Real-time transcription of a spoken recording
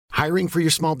Hiring for your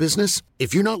small business?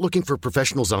 If you're not looking for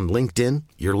professionals on LinkedIn,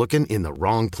 you're looking in the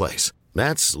wrong place.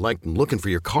 That's like looking for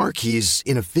your car keys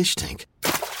in a fish tank.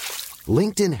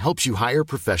 LinkedIn helps you hire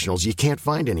professionals you can't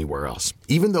find anywhere else,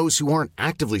 even those who aren't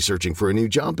actively searching for a new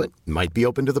job but might be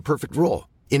open to the perfect role.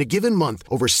 In a given month,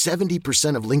 over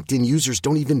 70% of LinkedIn users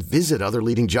don't even visit other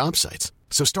leading job sites.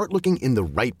 So start looking in the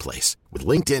right place. With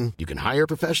LinkedIn, you can hire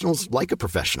professionals like a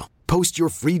professional. Post your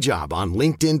free job on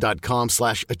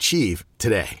linkedin.com/achieve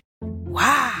today.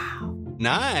 Wow.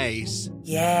 Nice.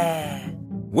 Yeah.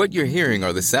 What you're hearing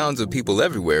are the sounds of people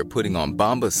everywhere putting on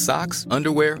Bombas socks,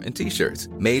 underwear, and T-shirts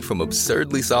made from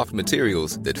absurdly soft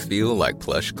materials that feel like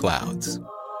plush clouds.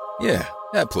 Yeah,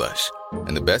 that plush.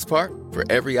 And the best part? For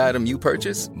every item you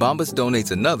purchase, Bombas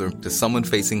donates another to someone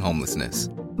facing homelessness.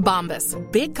 Bombas.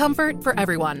 Big comfort for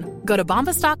everyone. Go to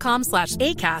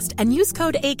bombas.com/ACAST and use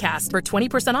code ACAST for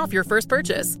 20% off your first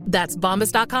purchase. That's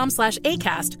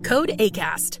bombas.com/ACAST. Code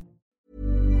ACAST.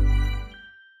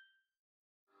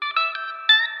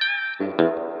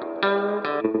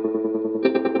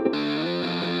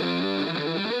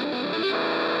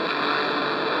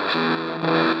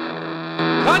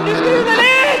 Kan du skru deg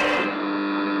litt?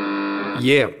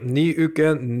 Yeah, ny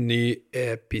uke, ny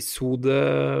episode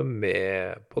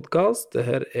med podcast. Det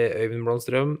her Øyvind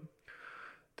Blomstrøm.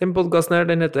 Den podcasten her,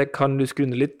 den heter Kan du skru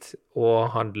ned litt? Og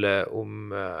handler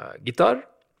om gitar.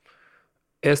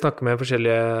 Jeg snakker med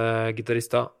forskjellige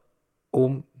gitarister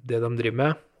om det de driver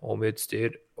med, om utstyr,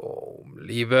 og om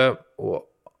livet, og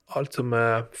alt som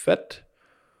fett.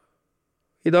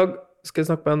 I dag skal jeg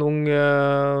snakke med en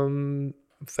ung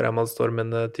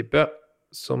fremadstormende type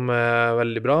som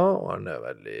veldig bra, og han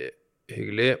veldig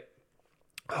hyggelig.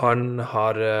 Han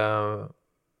har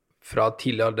fra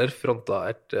tidlig alder frontet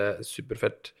et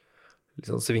superfett litt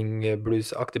sånn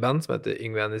swing-blues-aktig band som heter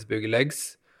Yngve Ennis Boogie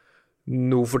Legs.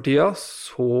 Nå for tida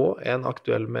så han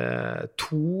aktuell med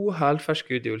 2 helt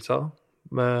ferske utgivelser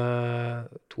med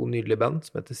 2 nydelige band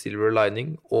som heter Silver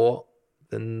Lining og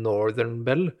The Northern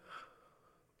Bell.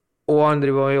 Og han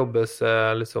driver og jobber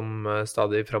seg liksom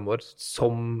stadig fremover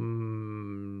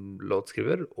som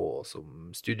låtskriver og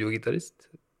som studiogitarist.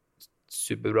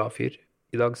 Superbra fyr.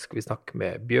 I dag skal vi snakke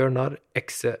med Bjørnar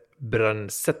Ekse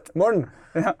Brøndseth. Morgen!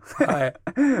 Ja. Hei.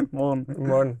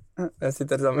 Morgen. Jeg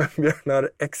sitter sammen med Bjørnar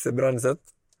Ekse Brøndseth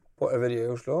på Øveriet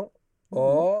i Oslo.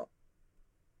 Og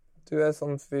du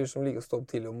sånn fyr som liker å stå opp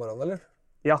tidlig om morgenen, eller?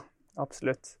 Ja,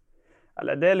 absolutt.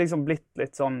 Eller det liksom blitt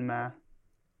litt sånn med...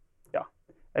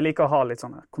 Jeg liker å ha litt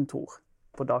sånn kontor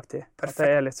på dagtid. Perfekt. At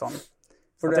det litt sånn,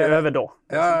 For at jeg øver da.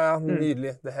 Ja,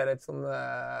 nydelig. Det her et sånn,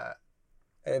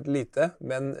 et lite,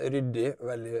 men veldig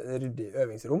ryddig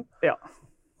øvingsrom. Ja.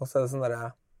 Og så det sånn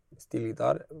der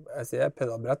stilgitar, jeg sier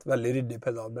pedalbrett, veldig ryddig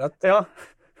pedalbrett. Ja.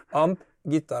 Amp,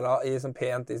 gitarer i sånn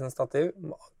pent i sånn stativ,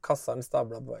 kasseren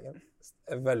stablet på veggen.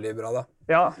 Det veldig bra da.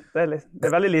 Ja, det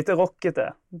er veldig lite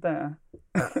rockete. Ja,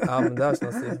 men det ikke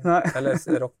noe å si. Nei.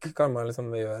 Eller rock kan man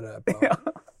liksom gjøre på... Ja.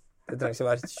 Det trenger ikke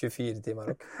være 24 timer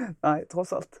rock. Nei,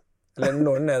 tross alt. Eller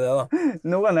når det da.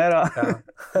 Noen det. Ja.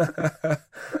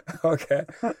 Ok.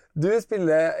 Du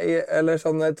spiller eller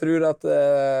sånn, jeg tror at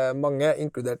mange,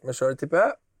 inkludert meg selv, tipper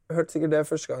jeg, hørte sikkert det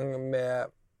første gang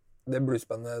med det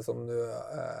bluesbandet som du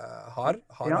har,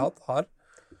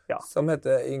 Ja. som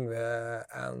heter Yngve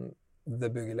and the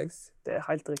Boogie Legs. Det er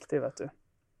helt riktig, vet du.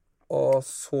 Og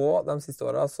så, de siste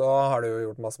årene, så har du jo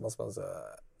gjort masse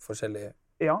forskjellige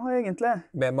Ja, egentlig.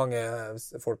 med mange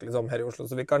folk liksom, her i Oslo,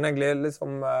 så vi kan egentlig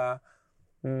liksom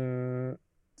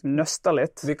Nøste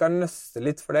litt. vi kan nøste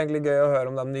litt, for det er egentlig gøy å høre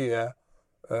om de nye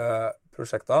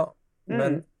prosjektene,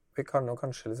 men vi kan jo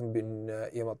kanskje liksom begynne,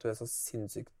 i og med at du så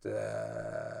sinnssykt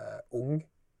ung.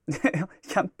 Ja,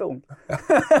 kjempeung.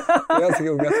 Du ganske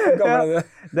ung, hvor gammel du?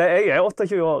 Jeg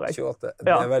 28 år, jeg. 28, det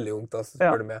Ja. veldig ungt, altså,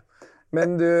 spør du meg.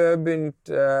 Men du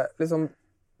begynte, liksom,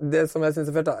 det som jeg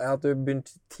synes fett da, at du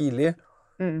begynte tidlig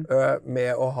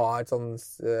med å ha et sånn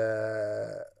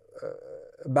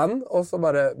band, og så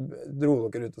bare dro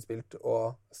dere ut og spilt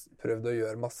og prøvde å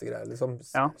gjøre masse greier, liksom,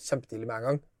 kjempetidlig med en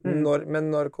gang.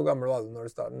 Men hvor gammel var du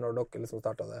når dere liksom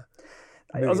startet det?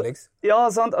 Boogie Legs? Ja,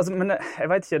 sant, altså, men jeg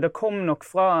vet ikke, det kom nok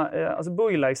fra, altså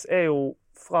Boogie Legs jo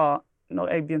fra når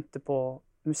jeg begynte på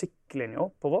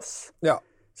musikklinja på Voss. Ja.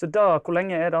 Så da, hvor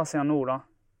lenge det siden nå da?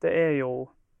 Det jo,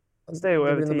 altså, det jo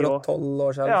over 10 år. Det begynner 12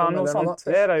 år siden. Ja, noe sånt,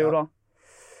 det det jo da.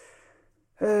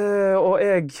 Og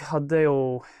jeg hadde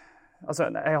jo,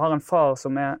 altså jeg har en far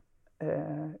som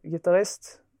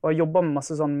gitarist, og jeg jobber med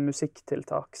masse sånn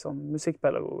musikktiltak, som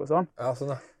musikkpedagog og sånn. Ja,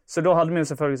 sånn da. Så da hadde vi jo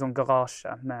selvfølgelig sånn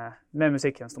garasje med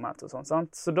musikkinstrumenter og sånn,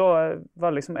 sant? Så da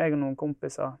var liksom jeg og noen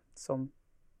kompiser som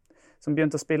som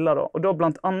begynte å spille da. Og da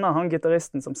blant annet han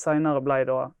gitaristen som senere ble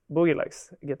da Boogie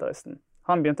Legs-gitaristen.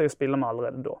 Han begynte jeg å spille med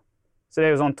allerede da. Så det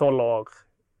er jo sånn 12 år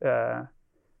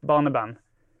barneband.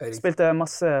 Spilte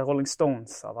masse Rolling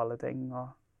Stones av alle ting, og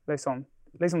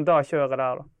liksom da kjøret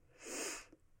der da.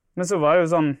 Men så var det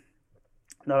jo sånn,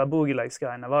 det der Boogie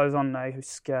Legs-greiene var jo sånn, jeg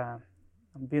husker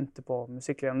han begynte på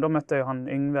musikklinjen. Da møtte jeg han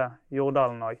Yngve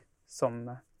Jordalen også,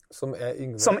 som er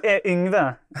Yngve. Som er Yngve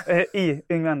i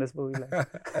Yngve Endes Boogie Legs.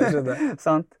 Jeg skjønner.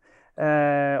 Sant?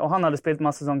 Og han hadde spilt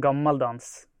masse sånn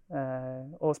gammeldans,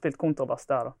 og spilt kontrabass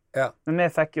der da. Ja. Men vi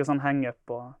fikk jo sånn hang-up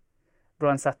på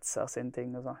Brian Setzer sin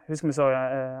ting og sånn. Husker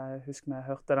vi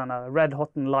hørte den der Red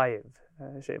Hot and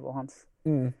Live-skiva hans.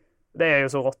 Det er jo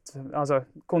så rått. Altså,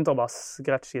 kontrabass,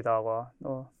 gretsch-gitar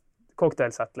og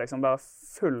cocktailsett, liksom. Bare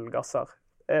full gasser.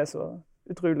 Det er så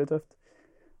utrolig tøft.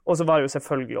 Og så var det jo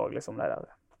selvfølgelig også, liksom, det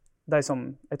der. De som,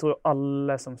 jeg tror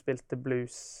alle som spilte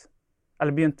blues,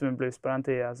 eller begynte med blues på den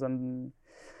tiden, sånn,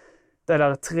 de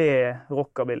der 3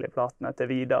 rockabilly-platene til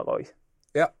Vidar også.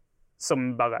 Ja.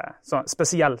 Som bare, så,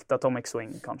 spesielt Atomic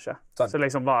Swing, kanskje. Sånn. Så det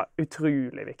liksom var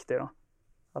utrolig viktig, da.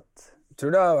 Jeg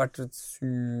tror det har vært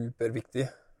superviktig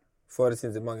for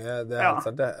sinnssykt mange. Det er helt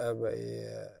sant, det i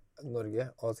Norge,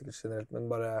 og sikkert generelt, men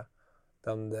bare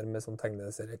dem der med sånn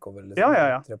tegneseriecover, liksom.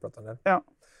 Ja. 3 platene der.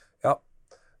 Ja,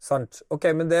 sant. Ok,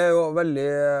 men det er jo veldig...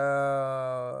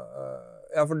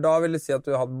 ja, for da vil jeg si at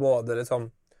du hadde både liksom...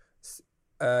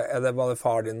 var det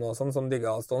far din og sånn som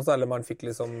digget Stones, eller man fikk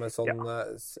liksom sånn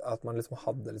at man liksom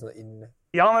hadde liksom inn...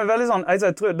 Ja, men veldig sånn,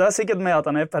 jeg tror, det er sikkert med at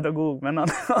han er pedagog, men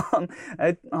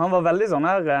han var veldig sånn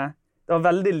her, det var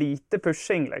veldig lite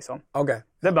pushing, liksom. Ok.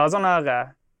 Det er bare sånn her,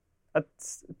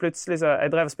 plutselig så, jeg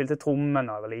drev og spilte trommen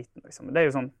når jeg var liten, liksom. Det er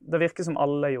jo sånn, det virker som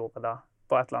alle gjorde det,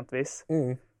 på et eller annet vis.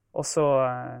 Og så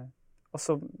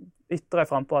ytter jeg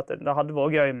frem på at det hadde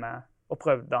vært gøy med å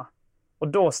prøve det.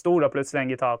 Og da stod det plutselig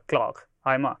en gitar klar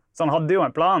hjemme. Så han hadde jo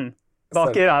en plan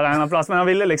bak i der en eller annen plass, men han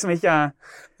ville liksom ikke...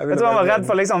 Jeg tror han var redd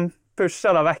for å liksom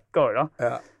pushe det vekk også, da.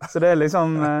 Ja. Så det er liksom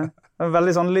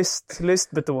veldig sånn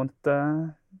lystbetont.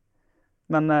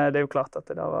 Men det er jo klart at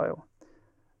det var jo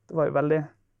veldig...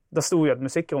 Det stod jo et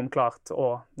musikkrom klart,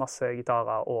 og masse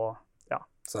gitarer, og ja.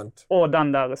 Sant. Og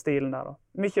den der stilen der, da.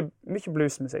 Mye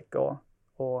bluesmusikk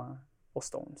og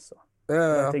Stones, og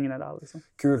tingene der, liksom.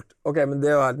 Kult. Ok, men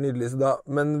det er jo helt nydelig, så da.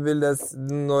 Men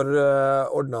når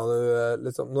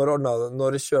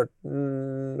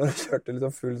kjørte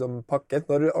liksom full sånn pakket?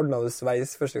 Når ordnet du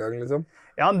sveis første gang, liksom?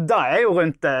 Ja, det er jo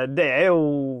rundt det er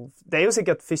jo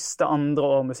sikkert første, andre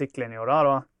år musikklinjer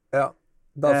da. Ja,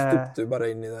 da stoppte du bare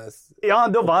inn i det. Ja,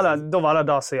 da var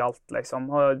det som gjaldt, liksom.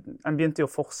 Og en begynte jo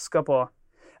å forske på,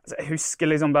 altså, jeg husker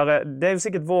liksom bare, det er jo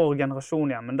sikkert vår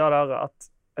generasjon igjen, men det der at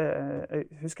jeg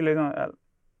husker liksom,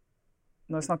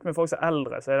 når jeg snakker med folk som er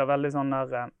eldre, så er det veldig sånn der,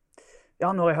 ja,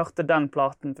 når jeg hørte den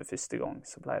platen for første gang,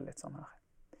 så ble jeg litt sånn her.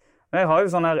 Men jeg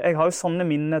har jo sånne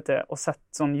minner til å sett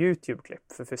sånn YouTube-klipp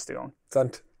for første gang.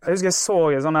 Sant. Jeg husker jeg så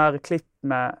en sånn her klipp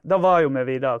med, da var jo med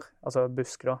Vidar, altså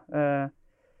Busk da.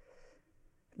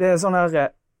 Det er sånn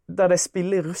her, der de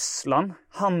spiller i Russland,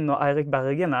 han og Eirik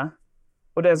Bergene,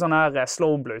 og det er sånn her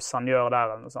slow blues han gjør der,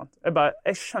 eller noe sånt.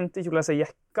 Jeg skjønte ikke hvordan jeg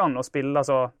gikk an å spille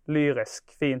så lyrisk,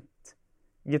 fint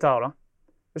gitar da.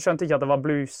 Jeg skjønte ikke at det var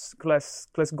blues,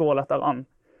 hvordan går dette an.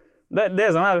 Det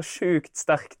er sånn her sjukt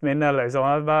sterkt minne, liksom.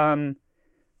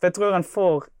 For jeg tror en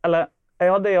får, eller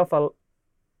jeg hadde i hvert fall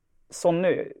sånne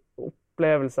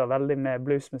opplevelser veldig med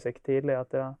bluesmusikk tidlig,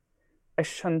 at jeg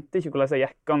skjønte ikke hvordan jeg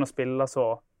gikk an å spille så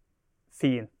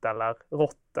fint eller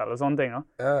rått eller sånne ting.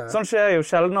 Ja. Sånn skjer jo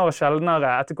sjeldnere og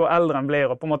sjeldnere etter hvor eldre en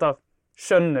blir, og på en måte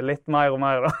skjønner litt mer og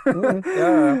mer. Da.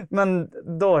 Ja. Men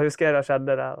da husker jeg det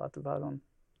skjedde der, at det bare sånn,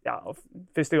 ja, og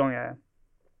første gang jeg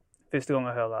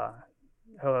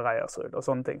hører Reiersrud og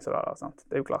sånne ting, så sant?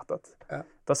 Det er jo klart at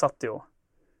det satt jo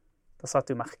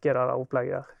merke det der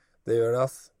opplegget der. Det gjør det,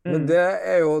 ass. Men det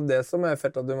er jo det som er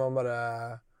fett, at du må bare,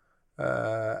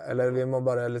 eller vi må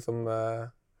bare liksom...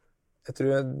 Jeg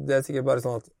tror det er sikkert bare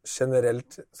sånn at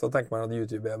generelt så tenker man at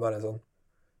YouTube er bare sånn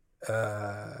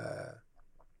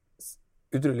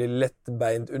utrolig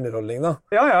lettbeint underholdning, da.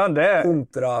 Ja, det...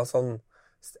 Kontra sånn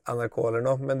NRK eller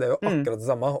noe, men det er jo akkurat det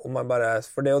samme. Om man bare,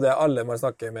 for det er jo det alle man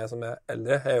snakker med som er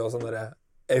eldre, er jo sånn der,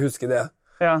 jeg husker det.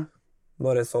 Ja.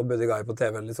 Når jeg så Buddy Guy på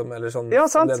TV, liksom, eller sånn. Ja,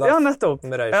 sant. Det, da, ja, nettopp.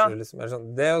 Med Reisler, liksom, eller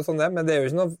sånn. Det er jo sånn det, men det er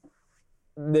jo ikke noe...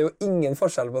 Det er jo ingen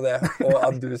forskjell på det og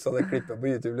at du så det klippet på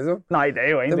YouTube, liksom. Nei, det er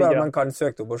jo egentlig ikke. Det er bare ikke. Man kan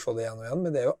søke opp og se det igjen og igjen,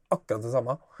 men det er jo akkurat det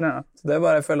samme. Ja. Så det er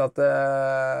bare jeg føler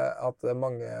at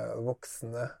mange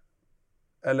voksne,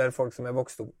 eller folk som er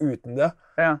vokst opp uten det,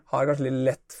 har kanskje litt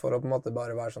lett for å på en måte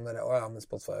bare være sånn der, ja, men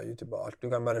Spotify og YouTube og alt,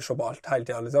 du kan bare se på alt hele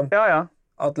tiden, liksom. Ja.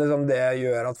 At liksom det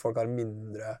gjør at folk har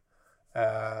mindre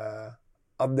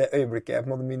at det øyeblikket på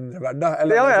en måte mindre verdt, da.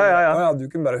 Eller Ja. Du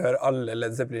kunne bare høre alle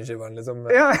Led Zeppelin-skivene liksom,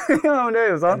 Ja, men det er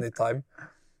jo sant. anytime.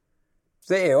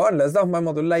 Så det er jo annerledes, da. Man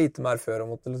måtte jo leite mer før og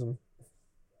måtte liksom...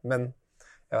 Men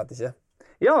jeg vet ikke.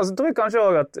 Ja, og så tror jeg kanskje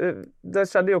også at det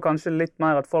skjedde jo kanskje litt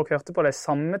mer at folk hørte på de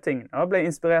samme tingene, og ble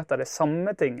inspirert av de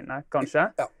samme tingene, kanskje.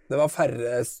 Ja, det var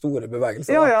færre store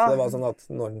bevegelser, Ja. da. Så det var sånn at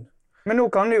noen... Men nå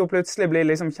kan du jo plutselig bli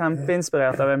liksom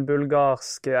kjempeinspirert av en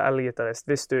bulgarsk elgitarist,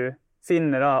 hvis du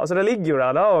finner det. Altså, det ligger jo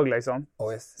der da også, liksom.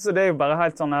 Oh, yes. Så det er jo bare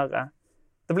helt sånn her...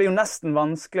 Det blir jo nesten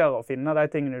vanskeligere å finne de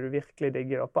tingene du virkelig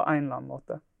digger da, på en eller annen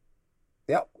måte.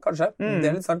 Ja, kanskje. Det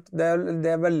er litt sant. Det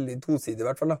er veldig tosidig, i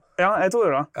hvert fall, da. Ja, jeg tror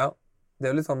det da. Ja. Det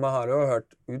er jo litt sånn, man har jo hørt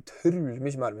utrolig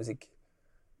mye mer musikk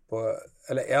på,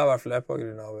 eller jeg har i hvert fall det på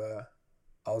grunn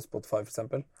av Spotify, for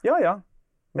eksempel. Ja.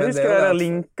 Men Jeg husker det er jo de der det at-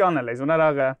 linkene, liksom. Det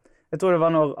der, jeg tror det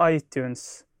var når iTunes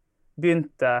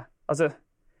begynte, altså,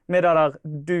 med det der,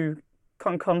 du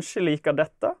kan kanskje like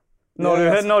dette. Når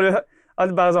Yes. du at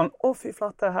det bare sånn, fy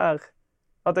flate her.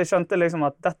 At jeg skjønte liksom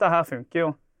at dette her funker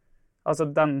jo. Altså,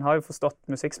 den har jo forstått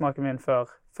musikksmaken min før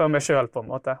meg selv, på en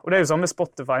måte. Og det er jo sånn med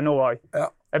Spotify nå også. Ja.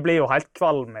 Jeg blir jo helt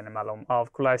kvalm innimellom av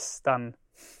hvordan den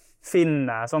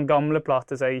finner sånne gamle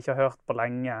plater som jeg ikke har hørt på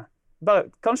lenge. Bare,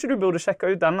 kanskje du burde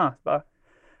sjekke ut denne? Bare,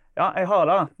 ja, jeg har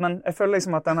det, men jeg føler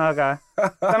liksom at denne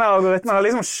algoritmen har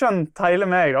liksom skjønt hele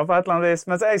meg da, på et eller annet vis.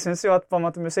 Men jeg synes jo at på en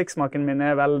måte musikksmaken min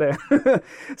er veldig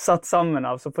satt sammen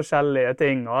av så forskjellige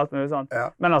ting og alt mulig sånn. Ja.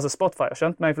 Men altså, Spotify har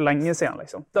skjønt meg for lenge siden,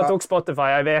 liksom. Da tok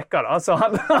Spotify en veke da, så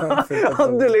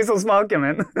hadde liksom smaken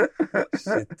min.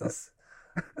 Shit, ass.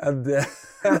 Ja, det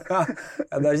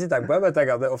har jeg ikke tenkt på. Jeg bare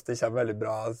tenker at det ofte kommer veldig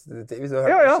bra ting. Hvis du har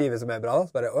hørt en skive som er bra,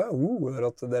 da, så bare,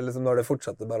 rått. Det er liksom når det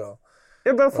fortsetter bare å...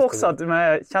 Jeg bare fortsatte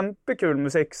med kjempekul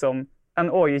musikk som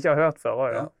en også ikke har hørt før.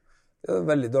 Også, ja. Det er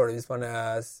veldig dårlig hvis man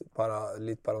er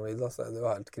litt paranoid, da, så er det jo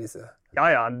helt krise.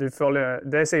 Ja, du føler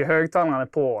det er sikkert høyttalerne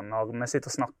på når vi sitter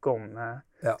og snakker om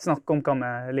hva vi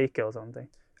liker og sånne ting.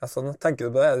 Ja, sånn, tenker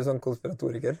du på det? Er du sånn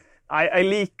konspiratoriker? Nei, jeg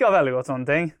liker veldig godt sånne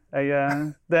ting.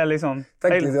 Det er liksom...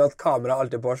 Tenker du at kameraet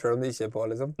alltid er på, selv om det ikke er på,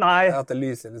 liksom? Nei. At det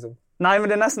lyser, liksom? Nei, men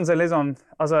det er nesten så liksom...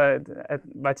 Altså, jeg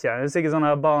vet ikke, det er sikkert sånne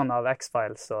her barn av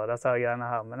X-Files og disse her greiene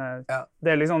her, men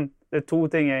det er liksom... Det er to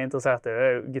ting jeg er interessert i, det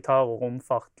er jo gitar og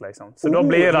romfart, liksom. Så da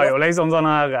blir det jo liksom sånn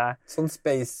her... Sånn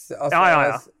space... Altså,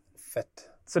 ja. Fett.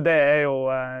 Så det er jo...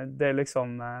 Det er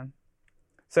liksom...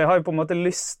 Så jeg har jo på en måte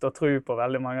lyst til å tro på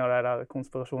veldig mange av de der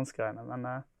konspirasjonsgreiene,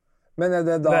 men er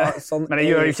det da sånn... Men jeg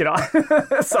gjør jo ikke det.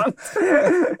 Sant?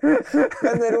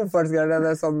 Men romfartsgreier, er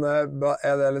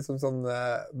det liksom sånn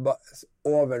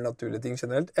overnaturlige ting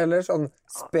generelt? Eller sånn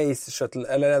space shuttle?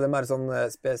 Eller er det mer sånn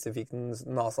spesifikt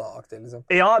NASA-aktig, liksom?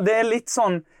 Ja, det er litt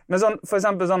sånn... Men sånn, for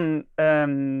eksempel sånn...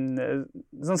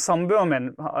 Sånn samboeren min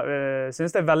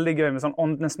synes det er veldig gøy med sånn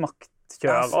åndenes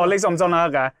maktkjør. Og liksom sånn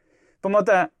her... På en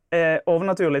måte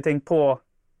overnaturlige ting på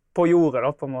jordet,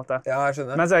 da, på en måte. Ja, jeg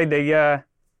skjønner. Mens jeg digger...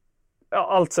 Ja,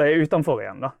 alt som er utenfor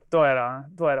igjen, da. Da er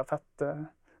det fett.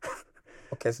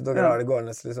 Ok, så dere har det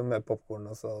gående liksom, med popcorn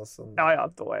og så sånn... Ja,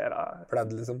 da er det...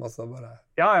 Pledd, liksom, og så bare...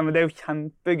 Ja, men det er jo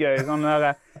kjempegøy.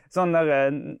 Sånn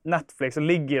der Netflix, så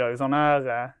ligger det jo sånn her...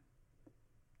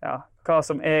 Ja, hva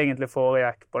som egentlig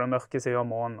foregikk på den mørke siden av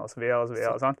månen, og så videre, og så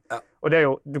videre, sant? Ja. Og det er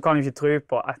jo... Du kan jo ikke tro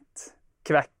på et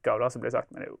kvekk av det som blir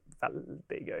sagt, men det er jo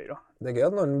veldig gøy, da. Det er gøy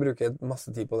at noen bruker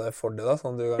masse tid på det for det, da,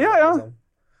 sånn du kan... Ja. Liksom,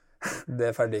 det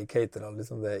er ferdig cateret,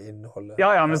 liksom, det innholdet.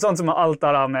 Ja, men sånn som med alt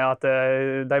det der med at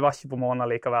de var ikke på månen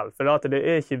likevel, for det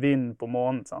er ikke vind på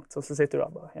månen, sant? Så sitter du der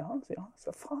bare,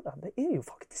 så fader, det er jo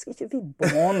faktisk ikke vind på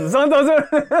månen, sant? Altså.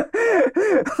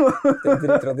 Det er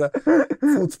dritt at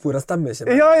fotsporet stemmer ikke.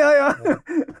 Ja.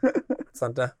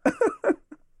 Sant det?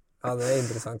 Ja, det er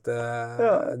interessant.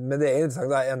 Men det er interessant,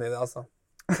 jeg er enig i det, altså.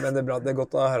 Men det er bra, det er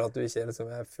godt å høre at du ikke liksom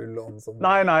er full ånd sånn.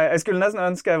 Nei, jeg skulle nesten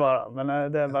ønske jeg var der,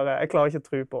 men det er bare, jeg klarer ikke å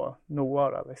tro på noe av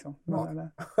det, liksom.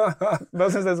 Bare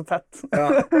synes det er så fett. Ja.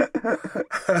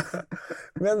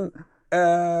 Men,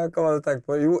 hva var det du tenkt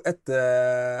på? Jo,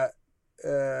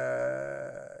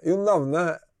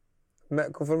 navnet.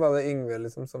 Men hvorfor var det Yngve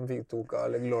liksom, som tok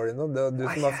av Glory nå? Det var du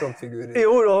som var frontfigur.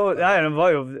 Jo, det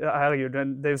var jo, herregud,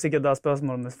 det er jo sikkert det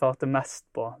spørsmålet vi svarte mest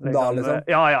på. Liksom. Da, liksom?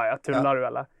 Ja, tuller du,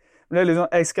 eller? Men det er liksom,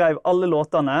 jeg skrev alle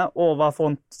låtene og var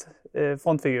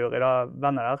frontfigur i det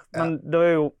bandet der. Men det var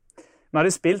jo, vi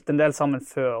hadde spilt en del sammen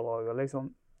før, og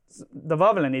liksom, det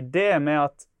var vel en idé med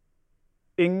at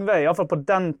Yngve, i hvert fall på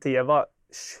den tiden, var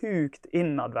sjukt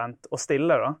innadvendt og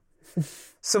stille, da.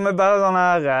 Så vi bare sånn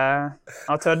her,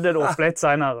 tødde det opp litt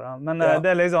senere, da. Men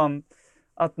det er liksom,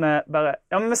 At vi bare,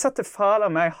 ja, men vi setter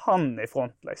fader meg han i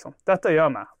front, liksom. Dette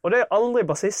gjør vi. Og det aldri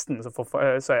bassisten som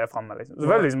er fremme, liksom. Så det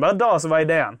var liksom bare da som var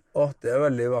ideen. Det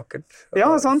veldig vakkert.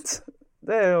 Ja, sant?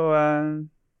 Det jo...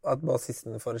 At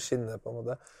bassisten får skinne, på en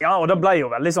måte. Ja, og det ble jo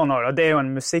veldig sånn, det jo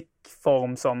en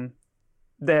musikkform som,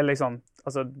 det liksom,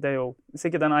 altså, det jo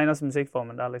sikkert den eneste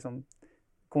musikkformen der liksom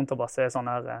kontrabass sånn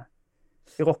her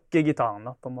rockegitaren,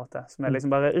 da, på en måte, som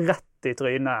liksom bare rett i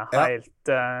trynet, helt...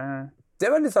 Det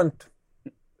veldig sant.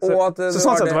 Så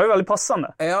sånn sett var det jo veldig passende.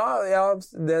 Ja,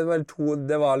 det var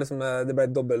liksom, det ble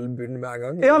dobbel bunn med en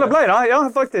gang. Ja, det ble det, ja,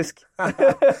 faktisk.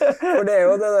 For det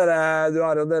jo det der, du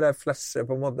har jo det der flashet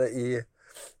på en måte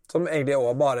som egentlig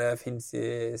også bare finnes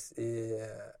i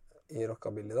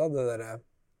rockabilly, da, det der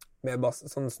med bass,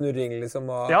 sånn snurring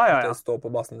liksom, og ja. stå på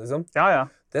bassen liksom. Ja.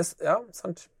 Ja,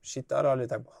 sant. Shit, det har jeg aldri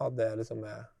tenkt på. Det liksom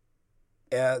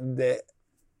det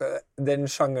den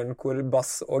sjangeren hvor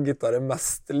bass og gitar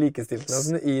mest likestilt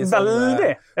nesten, i sånn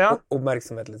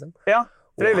oppmerksomhet, liksom. Ja,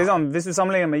 for det liksom, hvis du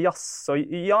sammenligner med jazz, så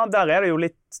ja, der det jo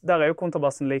litt, der jo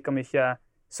kontrabassen like mye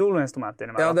soloinstrument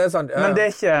innimellom. Ja, det sant. Ja. Men det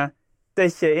er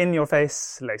ikke in your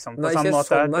face, liksom, på samme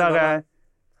måte.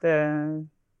 Sånn,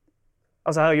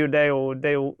 altså, herregud, det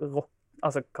er jo rock,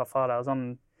 altså, hva faen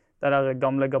sånn, det der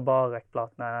gamle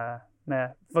Gabarek-platene,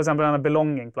 med for eksempel denne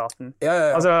Belonging-platen.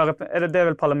 Ja. Altså, det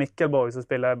vel Palle Mikkelborg som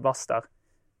spiller bass der.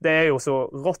 Det jo så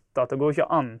rått at det går ikke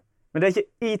an. Men det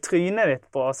ikke i trynet ditt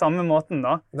på samme måten,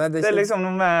 da. Nei, det er liksom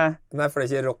noe med... Nei, for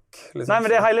det ikke rock, liksom. Nei, men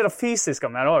det hele det fysiske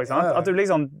med det også, sant? Ja. At du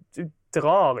liksom, du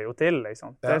drar jo til,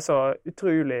 liksom. Det så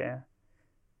utrolig,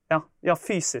 ja,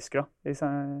 fysisk, da.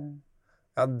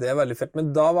 Ja, det veldig fett. Men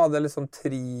da var det liksom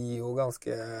trio ganske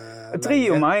lenge.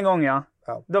 Trio med en gang, ja.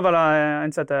 Da var det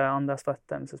en som heter Anders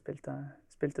Føttem som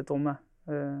spilte tromme,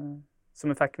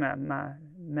 som jeg fikk med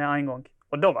en gang.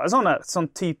 Og da var det sånn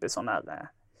typisk sånn der...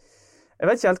 Jeg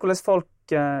vet ikke helt hvordan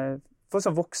folk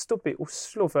som vokste opp i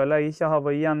Oslo, føler jeg ikke har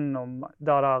vært igjennom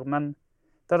det der, men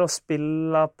det da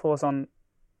spille på sånn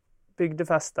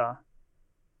bygdefester,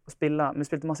 og vi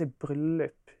spilte masse i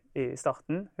bryllup i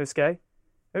starten, husker jeg.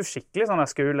 Det jo skikkelig sånn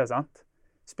der skole, sant?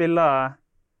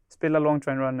 Spille long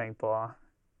train running på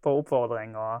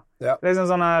oppfordring, og liksom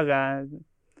sånn her,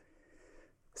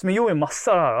 som vi gjorde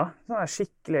masse der da, sånn her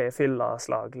skikkelig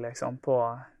fyllaslag, liksom, på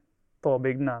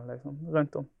bygdene, liksom,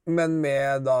 rundt om. Men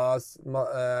med da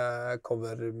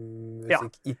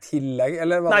covermusikk i tillegg,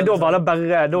 eller? Nei, da var det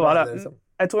bare, liksom?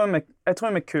 jeg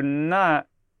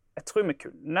tror vi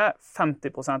kunne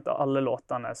 50% av alle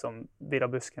låtene som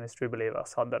Vidar Busken i True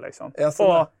Believers hadde, liksom. Ja,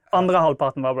 sånn, og andre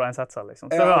halvparten var Brian Setzer,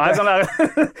 liksom. Så det var en sånn der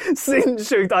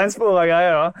sinnssykt ensporet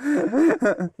greie, da.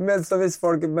 Men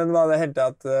var det helt til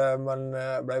at man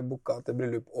ble booket til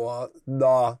bryllup, og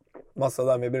da masse av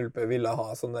dem i bryllupet ville ha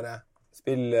sånn der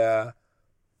spille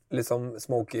liksom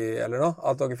Smokey eller noe?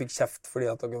 At dere fikk kjeft fordi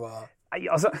at dere var... Nei,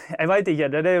 altså, jeg vet ikke.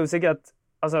 Det jo sikkert...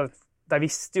 Altså, de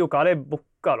visste jo hva de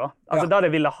booka, da. Altså, det de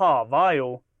ville ha var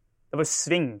jo... Det var jo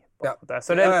sving, på en måte.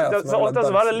 Så så ofte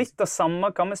så var det litt det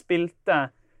samme hva vi spilte,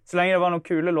 så lenge det var noen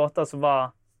kule låter som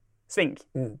var sving.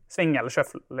 Sving eller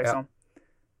shuffle, liksom.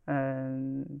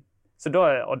 Så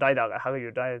da... Og de der,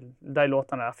 herregud, de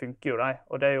låtene der funker jo, de.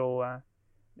 Og det jo...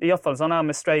 I hvert fall sånn her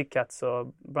med Stray Cats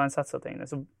og Brian Setzer-tingene,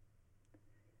 så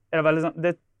det veldig sånn...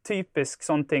 Det typisk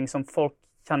sånne ting som folk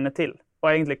kjenner til. Og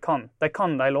egentlig kan. De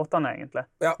kan de låtene, egentlig.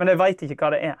 Ja. Men de vet ikke hva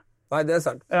det Nei, det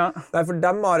sant. Ja. Nei, for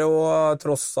dem har jo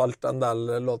tross alt en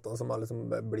del låter som har liksom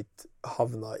blitt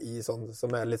havna i sånn, som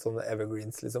litt sånne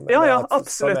evergreens, liksom. Ja,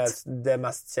 absolutt. Som det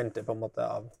mest kjente, på en måte,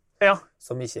 av... Ja.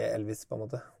 Som ikke Elvis, på en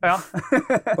måte. Ja.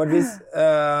 På et vis.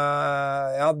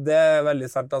 Ja, det veldig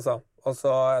sant, altså. Og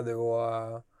så det jo...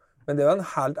 Men det jo en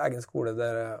helt egen skole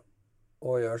der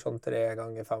å gjøre sånn 3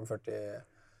 ganger 45...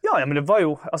 Ja, men det var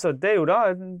jo, altså, det jo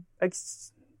da,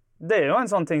 det jo en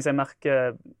sånn ting som jeg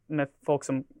merker med folk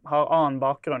som har annen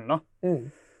bakgrunn, da.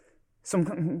 Som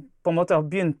på en måte har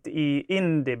begynt i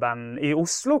indie-band i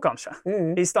Oslo, kanskje.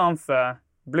 I stedet for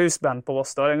bluesband på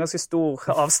Voss, da. Det en ganske stor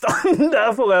avstand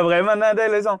der for øvrig, men det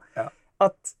liksom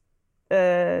at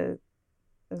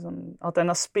en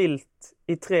har spilt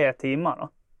i 3 timer, da,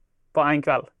 på en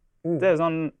kveld. Det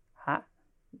sånn, hæ?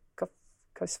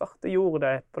 Hva svarte gjorde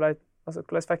det på deg? Altså,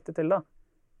 hvordan fikk det til da?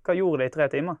 Hva gjorde det i 3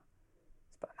 timer?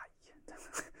 Så bare, nei,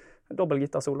 dobbelt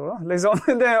gitarsolo da, liksom.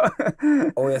 Det jo...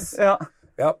 Oh, yes. Ja,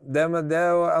 det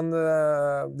jo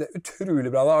det utrolig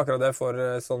bra da, akkurat det for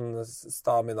sånn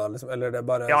stamina, liksom. Eller det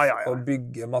bare å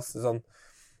bygge masse sånn...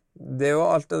 Det jo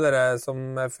alt det der som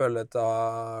jeg føler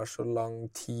tar så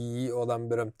lang tid, og de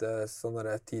berømte sånne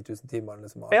 10 000 timer,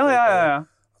 liksom. Ja.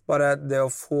 Bare det å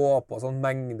få på sånn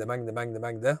mengde, og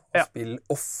spille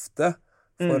ofte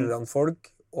foran folk,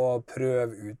 å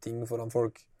prøve ut ting foran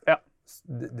folk. Ja.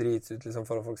 Drits ut liksom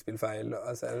foran folk spiller feil.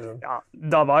 Altså, eller sånn. Ja,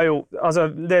 da var jo, altså,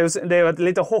 det er jo et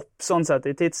lite hopp sånn sett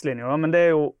I tidslinjen, da, men det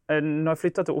er jo, når jeg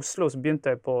flyttet til Oslo, så begynte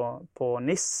jeg på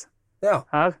NIS Ja.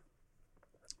 her.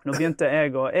 Nå begynte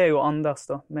jeg og Anders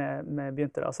da, vi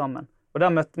begynte der sammen. Og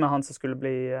der møtte vi han som skulle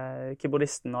bli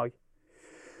keyboardisten også.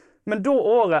 Men da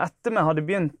året etter vi hadde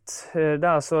begynt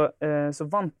der, så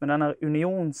vant vi denne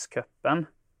Unionscupen.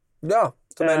 Ja,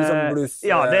 som liksom blues...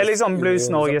 Ja, det liksom Blues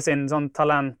Union, Norge sin sånn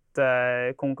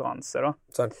talentkonkurranse da.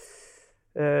 Sant.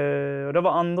 Og det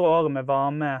var andre året vi var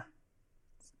med,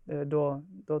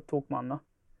 da tok man da.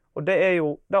 Og det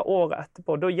jo, da året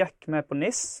etterpå, da gikk vi på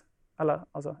NIS, eller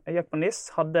altså, jeg gikk på NIS,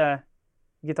 hadde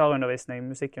gitarundervisning,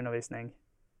 musikkundervisning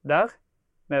der,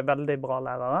 med veldig bra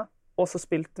lærere, og så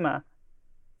spilte vi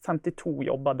 52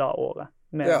 jobber da året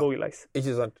med Boogielegs.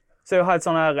 Ikke sant. Så det jo helt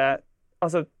sånn her,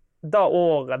 altså, da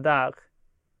året der,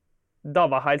 da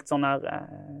var helt sånn her,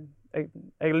 jeg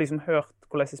har liksom hørt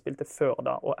hvordan jeg spilte før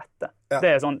da og etter. Ja.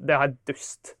 Det sånn, det helt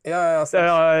dust. Ja,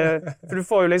 For du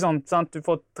får jo liksom, sant, du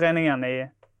får treningen i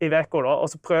veka da,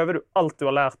 og så prøver du alt du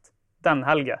har lært den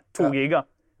helgen, 2 giga.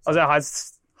 Altså, det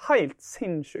helt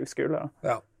sinnssykt skole da.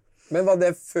 Ja. Men var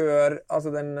det før,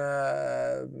 altså den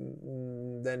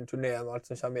turneen og alt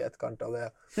som kommer I etterkant av det,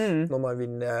 når man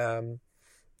vinner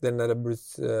den der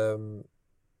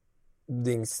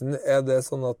blues-dingsen, det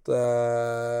sånn at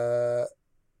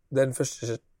den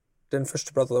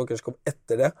første plata deres kom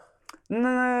etter det?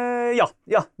 Ja,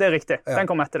 det riktig. Ja. Den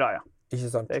kom etter det, ja.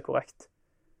 Ikke sant? Det korrekt.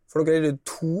 For dere gjorde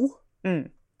 2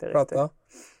 det plater?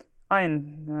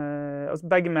 Altså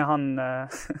begge med han,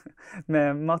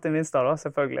 med Martin Winstad da,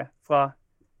 selvfølgelig, fra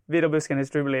Vidar Busken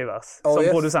History Believers, som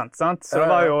produsent, sant? Så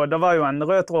det var jo en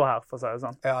rød tråd her, for å si det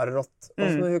sånn. Ja, rått.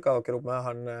 Hvordan hooket dere opp med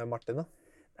han Martin da?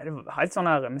 Det var helt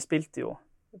sånn her, vi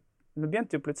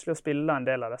begynte jo plutselig å spille en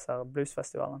del av disse her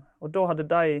bluesfestivalene, og da hadde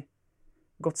de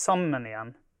gått sammen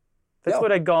igjen. For jeg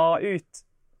tror de ga ut,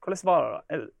 hvordan var det da?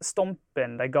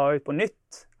 Stompen de ga ut på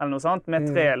nytt, eller noe sånt, med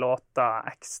 3 låter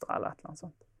ekstra, eller et eller annet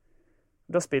sånt.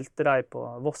 Da spilte de på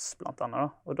Voss blant annet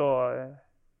da, og da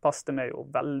passte vi jo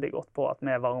veldig godt på at vi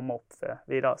varmet opp for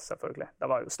Vidar selvfølgelig. Det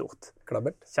var jo stort.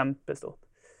 Klabbert. Kjempestort.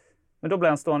 Men da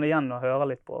ble han stående igjen og høre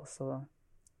litt på oss,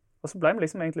 og så ble vi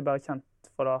liksom egentlig bare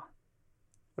kjent for det.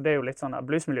 Og det jo litt sånn,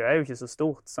 bluesmiljøet jo ikke så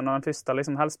stort, så når en først har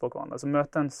liksom helst på hverandre, så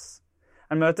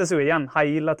møtes jo igjen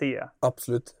hele tiden.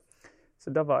 Absolutt. Så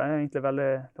det var egentlig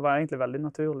veldig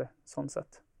naturlig, sånn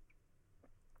sett.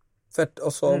 Fett,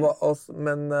 og så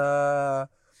men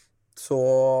så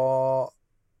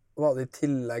var det I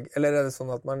tillegg, eller det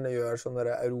sånn at man gjør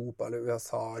sånne Europa- eller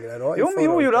USA-greier også? Jo, vi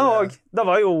gjorde jo det også. Det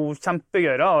var jo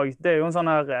kjempegøy det også. Det jo en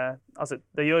sånn her, altså,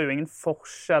 det gjør jo ingen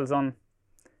forskjell sånn,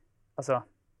 altså,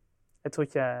 jeg tror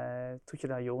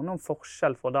ikke det gjorde noen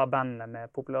forskjell for det bandet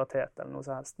med popularitet eller noe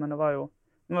så helst, men det var jo,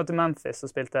 vi var til Memphis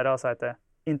og spilte det som heter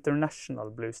International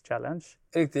Blues Challenge.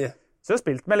 Riktig. Så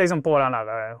spilte vi liksom på den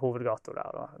der hovedgata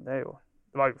der da. Det jo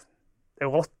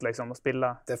rått liksom å spille.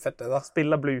 Det fett det da.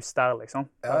 Spille blues der liksom.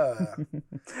 Ja,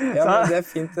 men det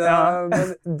fint. Men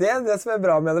det som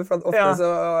bra med det, for at ofte så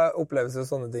oppleves jo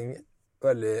sånne ting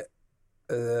veldig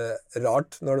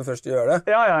rart når du først gjør det.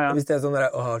 Ja. Hvis det sånn der,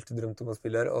 jeg har alltid drømt om å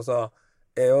spille her, og så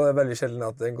jo det veldig sjelden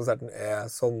at den konserten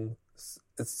sånn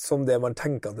som det man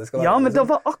tenker at det skal være. Ja, men det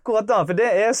var akkurat da, for det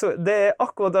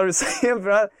akkurat da du sier,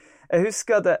 for jeg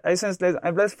husker at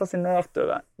jeg ble så fascinert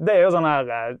over. Det jo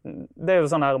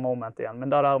sånn her moment igjen, men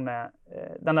det der med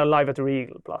den der Live at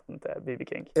Regal-platen til B.B.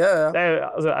 King. Ja. Det jo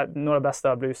altså, noe av det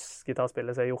beste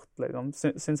blues-gitarspillet som jeg har gjort, liksom,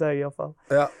 synes jeg I hvert fall.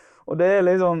 Ja. Og det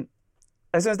liksom,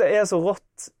 jeg synes det så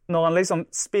rått når han liksom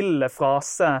spiller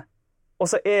frase, og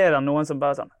så det noen som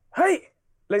bare sånn, hei!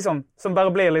 Liksom, som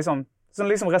bare blir liksom, som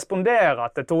liksom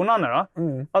responderer til tonene da.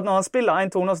 At når han spiller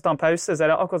en tone og så tar han pause, så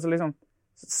det akkurat så liksom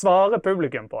svare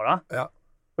publikum på det. Ja.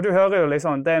 Og du hører jo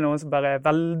liksom, det noen som bare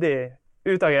veldig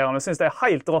utagerende og synes det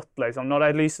helt rått liksom, når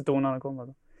de lyse tonene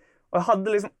kommer. Og jeg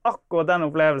hadde liksom akkurat den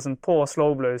opplevelsen på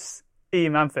Slow Blues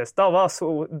I Memphis. Da var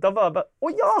bare,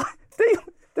 ja, det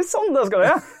sånn det skal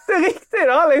være. Det riktig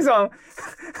da, liksom.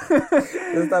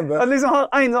 Det stemmer. At liksom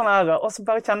har en sånn ære, og så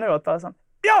bare kjenner du at det sånn,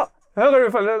 ja! Hører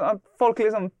du at folk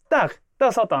liksom, der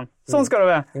satt han. Sånn skal det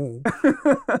være.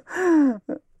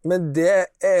 Men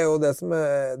det jo det som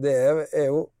det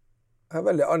jo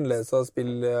veldig annerledes å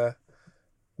spille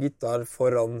gitar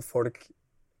foran folk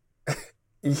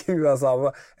I USA.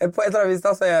 På et eller annet vis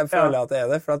da, så jeg føler at det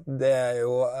det, for at det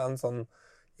jo en sånn,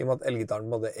 I og med at elgitaren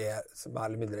på en måte som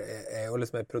eller mindre, jo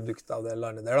liksom et produkt av det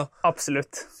landet der da.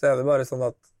 Absolutt. Så det bare sånn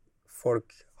at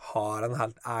folk har en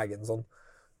helt egen sånn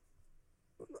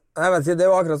Jeg vet ikke, det er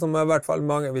jo akkurat som i hvert fall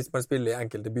mange, hvis man spiller i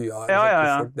enkelte byer,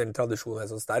 Ja. den tradisjonen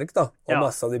så sterk da, og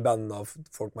masse av de bandene av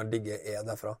folk man digger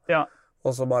derfra. Ja.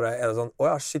 Og så bare det sånn,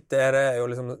 shit, det her jo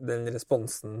liksom den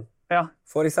responsen, Ja.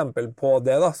 for eksempel på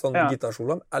det da, sånn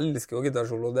gitarsolo, jeg elsker jo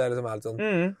gitarsolo, det liksom helt sånn,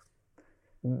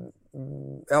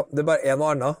 det bare en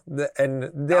og annen. Det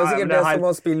jo sikkert det som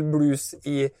å spille blues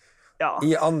i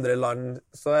andre land,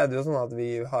 så det jo sånn at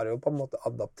vi har jo på en måte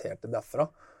adaptert det derfra.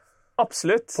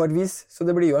 Absolutt. På et vis, så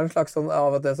det blir jo en slags sånn,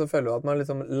 av og til så føler jeg at man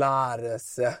liksom lærer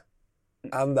seg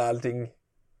en del ting.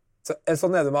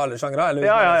 Sånn det med alle sjangre, eller?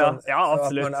 Ja,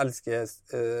 absolutt. At man elsker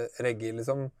reggae,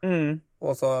 liksom,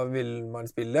 og så vil man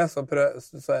spille det, så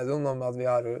det jo noe med at vi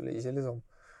har jo ikke liksom,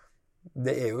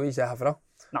 det jo ikke herfra.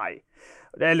 Nei.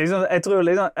 Det liksom, jeg tror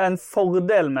liksom, en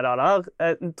fordel med det der,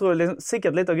 jeg tror liksom,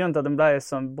 sikkert litt av grunnen til at det ble en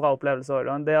sånn bra opplevelse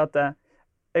også, det at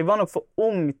jeg var nok for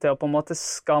ung til å på en måte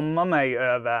skamme meg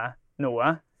over noe,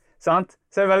 sant?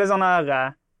 Så det veldig sånn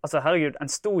her, altså herregud, en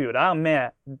sto jo der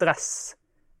med dress,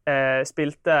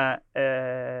 spilte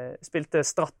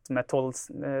stratt med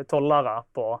tollere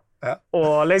på,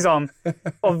 og liksom,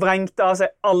 og vrengte av seg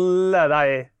alle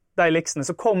de liksene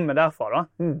som kommer derfra da,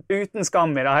 uten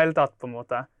skam i det hele tatt på en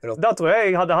måte. Da tror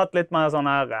jeg hadde hatt litt mer sånn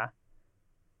her,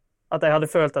 at jeg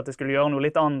hadde følt at jeg skulle gjøre noe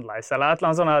litt annerledes, eller et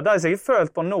eller annet sånt her. Det har jeg sikkert følt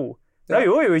på nå. Det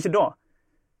gjorde jeg jo ikke da.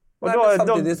 Og da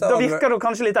virker det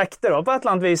kanskje litt ekte da, på et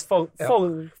eller annet vis for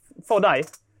deg.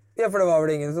 Ja, for det var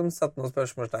vel ingen som satte noen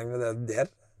spørsmålstegn ved det der?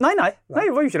 Nei,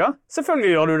 det var jo ikke det.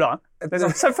 Selvfølgelig gjør du det.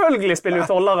 Liksom, selvfølgelig spiller du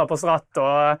tollere på stratt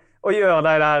og gjør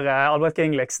de der Albert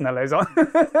King-liksene, liksom.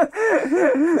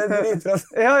 Det dritbra.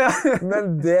 Ja.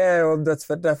 Men det jo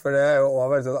dødsfett, for det jo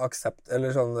også veldig sånn aksept, eller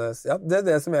sånn, ja, det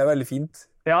det som veldig fint,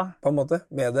 på en måte,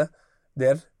 med det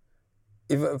der.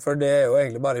 For det jo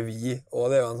egentlig bare vi,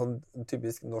 og det jo en sånn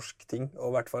typisk norsk ting,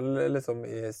 og I hvert fall liksom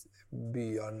I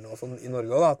byene og sånn I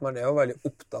Norge også, da, at man jo veldig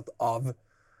opptatt av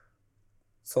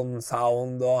sånn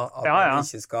sound, og at man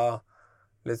ikke skal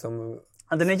liksom...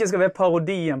 At den ikke skal være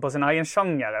parodien på sin egen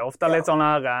sjanger, ofte litt sånn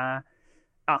her,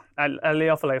 eller I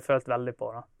hvert fall jeg følt veldig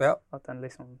på da. Ja. At den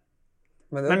liksom...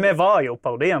 Men vi var jo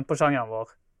parodien på sjangeren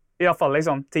vår, I hvert fall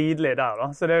liksom tidlig der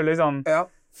da, så det jo liksom... Ja.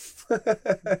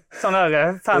 Sånn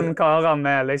der 5 karer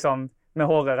med liksom med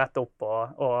håret rett opp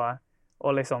og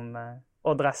liksom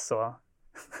og dress og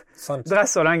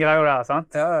dress og den greia der,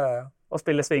 sant? Ja. Og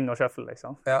spille swing og shuffle,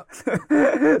 liksom. Ja.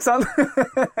 Sant?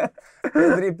 Det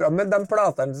dritbra. Men den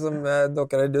plateren som dere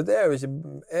har gjort, det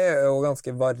jo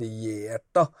ganske variert,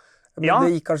 da. Men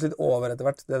det gikk kanskje litt over etter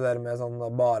hvert, det der med sånn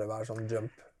å bare være sånn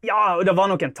jump. Ja, og det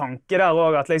var nok en tanke der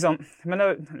også, at liksom, men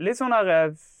det litt sånn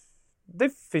der, det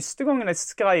første gangen jeg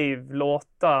skrev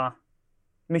låter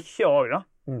mye også, da.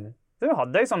 Det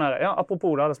hadde jeg sånn her,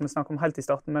 apropos det som vi snakket om helt I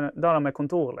starten, men det der med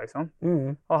kontor, liksom.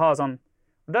 Å ha sånn,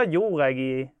 det gjorde jeg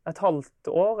I et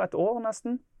år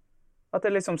nesten. At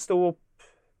jeg liksom sto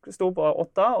på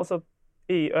 8, og så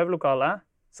I øvelokalet,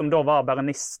 som da var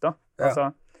berenist, da.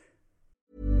 Altså.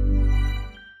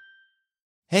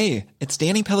 Hey, it's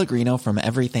Danny Pellegrino from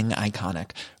Everything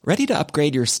Iconic. Ready to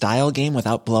upgrade your style game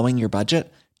without blowing your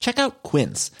budget? Check out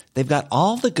Quince. They've got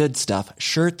all the good stuff,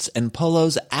 shirts and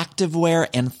polos, activewear,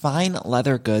 and fine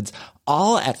leather goods,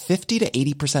 all at 50 to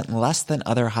 80% less than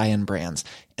other high-end brands.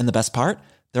 And the best part?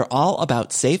 They're all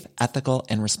about safe, ethical,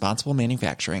 and responsible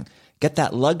manufacturing. Get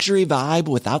that luxury vibe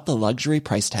without the luxury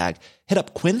price tag. Hit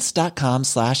up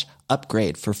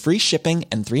quince.com/upgrade for free shipping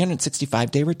and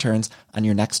 365-day returns on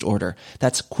your next order.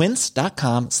 That's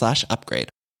quince.com/upgrade.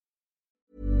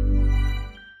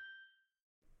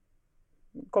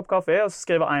 Kopp kaffe, og så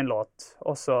skrive en låt,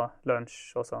 og så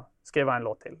lunsj, og så skrive en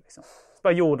låt til, liksom. Så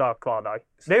bare gjorde det hver dag.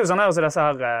 Det jo sånn her også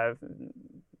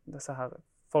disse her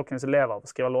folkene som lever av å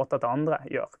skrive låter til andre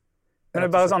gjør. Men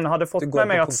det bare sånn, hadde fått med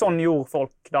meg at sånn gjorde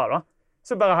folk da.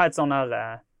 Så bare helt sånn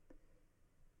her,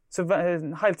 så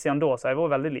helt siden da, så jeg var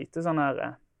veldig lite sånn her,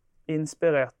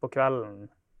 inspirert på kvelden,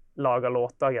 lager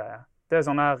låter greier. Det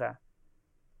sånn her, jeg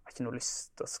har ikke noe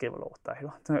lyst til å skrive låter, jeg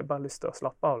har bare lyst til å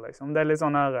slappe av, liksom. Det litt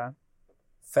sånn her...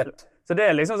 Fett. Så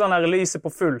det liksom sånn her lyset på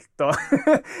fullt, og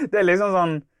det liksom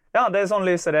sånn, ja, det sånn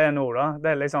lyset det nå da.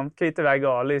 Det liksom hvite vegger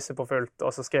og lyset på fullt,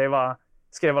 og så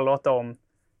skrive låter om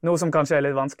noe som kanskje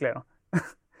litt vanskelig da.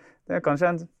 Det kanskje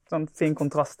en sånn fin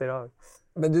kontrast I dag.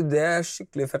 Men du, det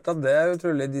skikkelig fett da. Det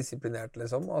utrolig disiplinert,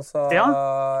 liksom. Og så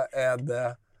det...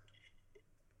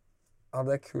 Ja,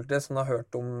 det kult det som jeg har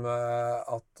hørt om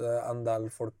at en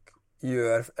del folk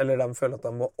gjør, eller de føler at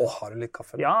de må, har du litt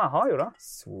kaffe? Ja, jeg har jo det.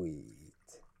 Sweet.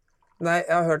 Nei,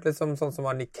 jeg har hørt liksom sånn som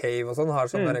Nick Cave og sånn, har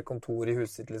sånn der kontor I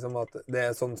huset sitt, liksom, at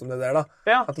det sånn som det der da.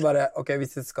 Ja. At det bare, ok,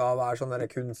 hvis det skal være sånn der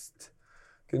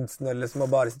kunstner liksom,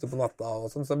 og bare sitter på natta og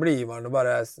sånn, så blir man jo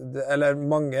bare... Eller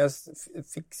mange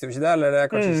fikser jo ikke det, eller er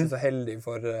kanskje ikke så heldig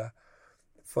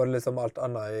for liksom alt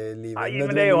annet i livet. Nei,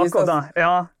 men det er jo akkurat da,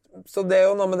 ja. Så det er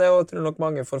jo noe med det, og jeg tror nok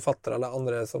mange forfattere eller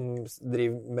andre som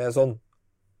driver med sånn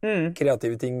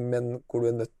kreative ting, men hvor du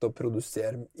er nødt til å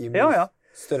produsere i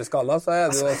større skala, så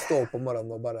er det jo å stå opp om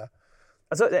morgenen og bare...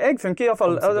 Altså, jeg funker i hvert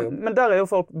fall, men der er jo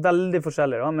folk veldig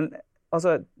forskjellige da, men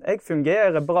altså, jeg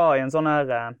fungerer bra i en sånn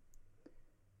her,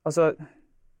 altså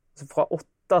fra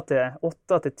 8 til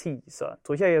 10, så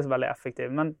tror ikke jeg er så veldig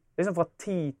effektiv, men liksom fra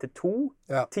 10 til 2,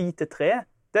 10 til 3,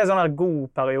 det er sånn her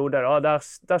god periode da,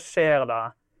 der skjer det,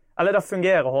 eller der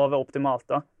fungerer hodet optimalt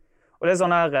da. Og det er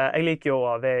sånn her, jeg liker jo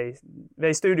å være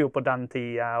i studio på den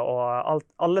tiden, og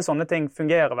alle sånne ting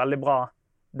fungerer veldig bra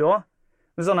da.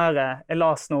 Men sånn her, jeg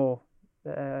las nå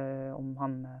om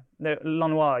han...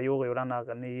 Lanois gjorde jo den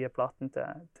der nye platen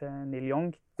til Neil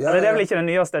Young. Eller det er vel ikke den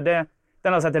nyeste,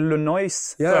 den har sett til Le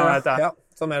Noise, tror jeg heter. Ja,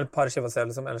 som er et par skiver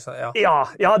som ellers,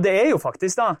 Ja, det er jo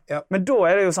faktisk da. Ja. Men da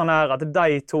er det jo sånn her at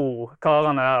de to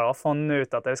karene der har funnet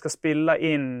ut at de skal spille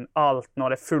inn alt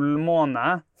når det er fullmåne,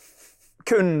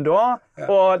 kun da,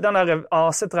 og den der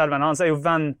AC-30-en hans er jo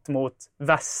vendt mot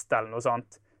vest eller noe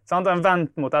sånt. Sant? Den er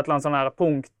vendt mot et eller annet sånn her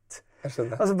punkt.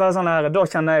 Altså bare sånn her, da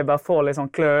kjenner jeg bare få litt sånn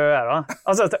kløe da.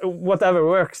 Altså, whatever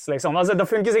works, liksom. Altså, det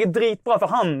funker sikkert dritbra for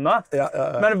han da.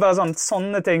 Men det er bare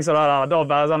sånne ting som det der, da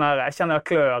bare sånn her, jeg kjenner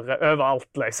klør overalt,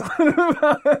 liksom.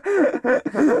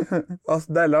 Altså,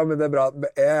 deilig, men det er bra.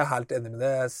 Jeg er helt enig med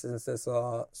det. Jeg synes det er så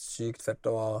sykt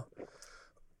fett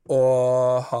å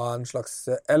ha en slags...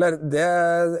 Eller det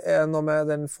er noe med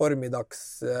den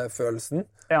formiddagsfølelsen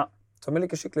som jeg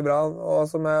liker skikkelig bra, og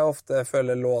som jeg ofte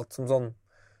føler låt som sånn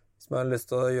hvis man har lyst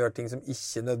til å gjøre ting som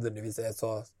ikke nødvendigvis er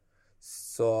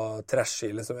så trashy,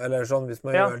 liksom. Eller sånn, hvis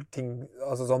man gjør ting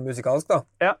altså sånn musikalsk da.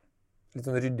 Litt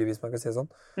sånn ryddig, hvis man kan si sånn.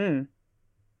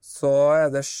 Så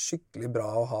er det skikkelig bra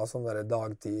å ha sånn der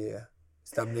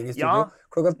dagtid-stemning i studio.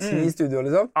 Klokka 10 i studio,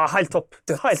 liksom. Ja, helt topp.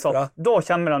 Helt topp. Da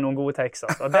kommer det noen gode takes,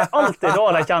 altså. Det er alltid da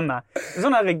det kommer.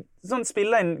 Sånn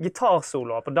spille en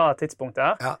gitarsolo på det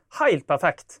tidspunktet her. Helt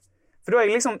perfekt. For da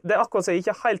er liksom, det er akkurat så jeg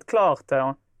ikke er helt klar til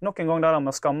å noen gang det der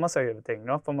med å skamme seg over ting,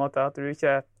 da, på en måte at du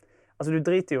ikke... Altså, du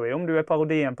driter jo i om du er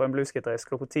parodien på en bluesgitarist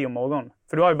klokka 10 om morgenen.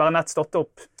 For du har jo bare nett stått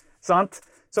opp, sant?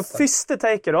 Så første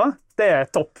take da, det er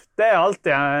topp. Det er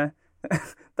alltid...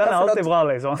 Den er alltid bra,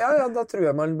 liksom. Ja, da tror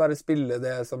jeg man bare spiller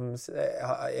det som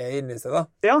er inne i seg, da.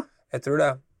 Ja. Jeg tror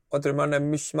det. Og jeg tror man er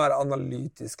mye mer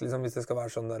analytisk, liksom, hvis det skal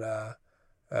være sånn der...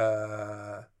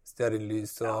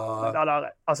 stearinlys og... Ja,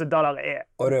 det der er...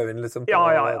 Og rødvin, liksom, på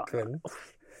kvelden.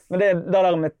 Men det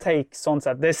der med take sånn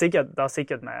sett, det er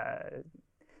sikkert med...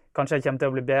 Kanskje jeg kommer til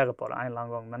å bli bedre på det en eller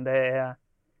annen gang, men det er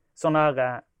sånn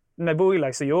her... Med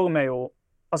Boogie så gjorde vi jo...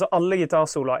 Altså, alle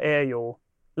gitarsoloer er jo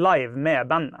live med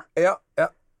bandet. Ja.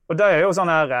 Og det er jo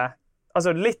sånn her...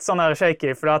 Altså, litt sånn her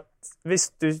shaky, for at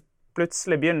hvis du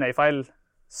plutselig begynner i feil,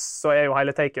 så er jo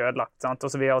hele take ødelagt, sant?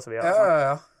 Og så videre, og så videre.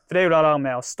 Ja. For det er jo det der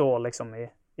med å stå liksom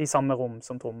i samme rom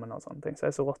som trommen og sånne ting, så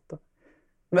det er så rått da.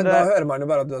 Men da hører man jo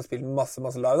bare at du har spilt masse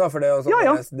live, da, for det er jo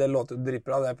sånn, det låter jo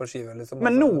dritbra, det er på skiven, liksom.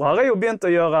 Men nå har jeg jo begynt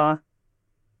å gjøre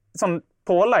sånn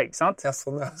pålegg, sant? Ja,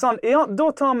 sånn, Sånn,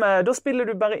 da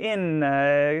spiller du bare inn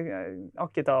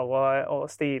akkitar og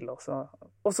stil, og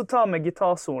så tar vi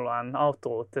gitarsoloen,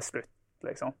 outro til slutt,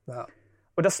 liksom. Ja.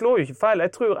 Og det slår jo ikke feil.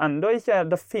 Jeg tror enda ikke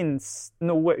det finnes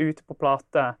noe ute på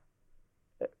plate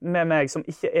med meg som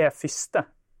ikke er første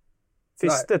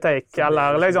take,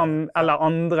 eller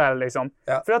andre, liksom.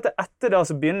 Ja. For etter det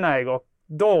så begynner jeg å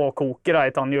koke det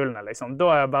i tannhjulene, liksom. Da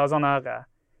er jeg bare sånn her,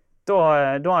 da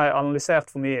har jeg analysert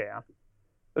for mye igjen.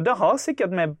 Og det har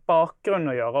sikkert med bakgrunn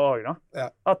å gjøre også, da. Ja.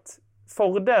 At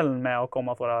fordelen med å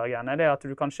komme fra det igjen, er det at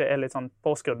du kanskje er litt sånn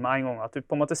påskrudd med en gang, at du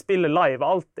på en måte spiller live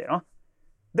alltid, da.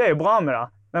 Det er jo bra med det,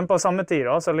 men på samme tid,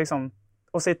 da, så liksom,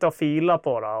 å sitte og file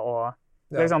på det, og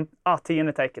liksom,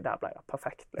 10. take, der ble det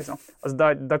perfekt, liksom.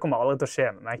 Altså, det kommer aldri til å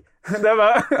skje med meg. Det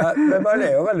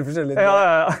er jo veldig forskjellig.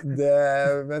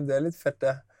 Men det er litt fett,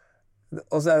 det.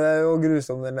 Og så er det jo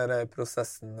grusom den der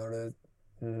prosessen når du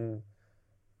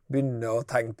begynner å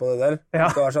tenke på det der.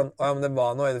 Det skal være sånn, men det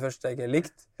var noe i det første jeg ikke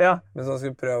likte, men så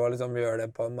skal du prøve å liksom gjøre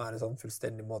det på en mer sånn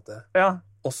fullstendig måte.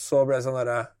 Og så ble det sånn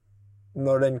der,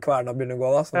 når den kverna begynner å gå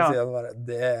da, så sier den bare,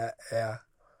 det er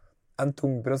en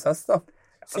tung prosess da.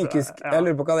 Psykisk. Jeg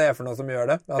lurer på hva det er for noe som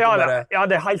gjør det. Ja,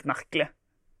 det er helt merkelig.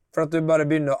 For at du bare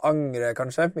begynner å angre,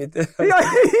 kanskje, midt i. Ja,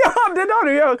 det er det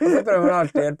du gjør. Og så prøver man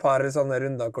alltid et par sånne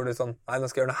runder hvor du sånn, nei, nå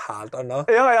skal jeg gjøre noe helt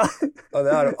annet. Ja. Og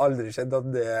det har jo aldri skjedd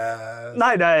at det...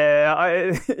 Nei, det er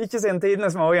ikke siden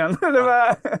tidenes morgen.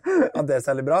 At det er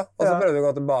særlig bra. Og så prøver du å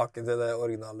gå tilbake til det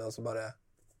originale, og så bare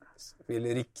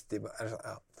spille riktig.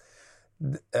 Ja.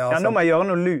 Ja, nå må jeg gjøre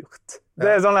noe lurt.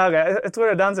 Det sånn her, jeg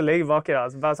tror det den som ligger bak i der.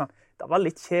 Bare sånn, det var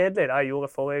litt kjedelig det jeg gjorde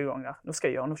forrige gang. Der. Nå skal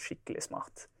jeg gjøre noe skikkelig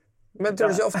smart. Men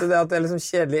tror du ikke ofte det at det liksom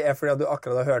kjedelig fordi at du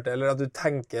akkurat har hørt det, eller at du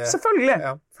tenker... Selvfølgelig!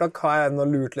 Ja, for da, hva noe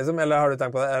lurt, liksom? Eller har du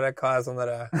tenkt på det? Eller hva sånn der...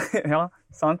 Ja,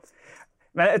 sant.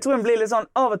 Men jeg tror en blir litt sånn,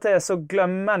 av og til så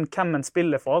glemmer en hvem en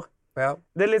spiller for. Ja.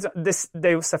 Det litt sånn,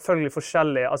 det jo selvfølgelig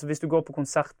forskjellig. Altså, hvis du går på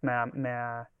konsert med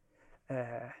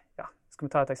ja, skal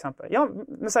vi ta et eksempel? Ja,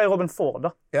 vi sier Robin Ford,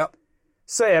 da. Ja.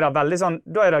 Så det veldig sånn,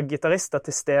 da det gitarrister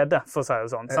til stede, for å si det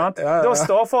sånn, sant? Ja. Da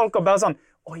står folk og bare sånn,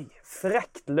 oi,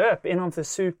 frekt løp innenfor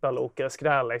superlokerisk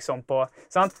der, liksom, på,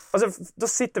 sant? Altså, da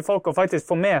sitter folk og faktisk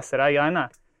får med seg de greiene.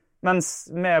 Mens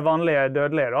med vanlige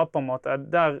dødelige, da, på en måte,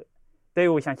 det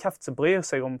jo ikke en kjeft som bryr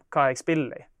seg om hva jeg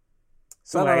spiller i.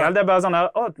 Som regel, det bare sånn her,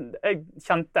 jeg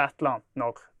kjente et eller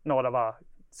annet når det var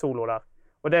solo der.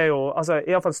 Og det jo, altså,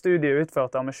 i hvert fall studiet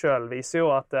utført av meg selv viser jo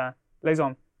at,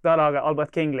 liksom, det der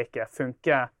Albert King-like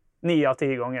funker 9 av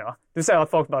 10 ganger, da. Du ser at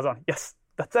folk bare sånn, yes,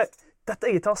 dette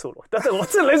er gitarsolo. Dette er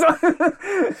rått, liksom.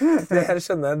 Det her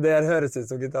skjønner jeg. Det her høres ut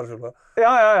som gitarsolo.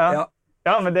 Ja.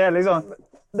 Ja, men det liksom,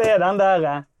 det den der,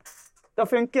 det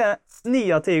funker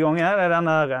 9 av 10 ganger, det den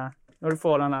der, når du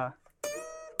får den der.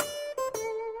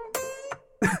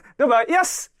 Da bare,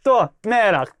 yes, da,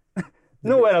 med der.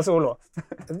 Nå det solo.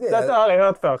 Dette har jeg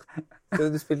hørt før.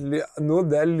 Du spiller nå,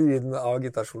 det lyden av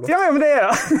gitarsolo. Ja, men det det.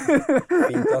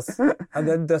 Fint, ass. Ja,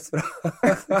 det dødsbra.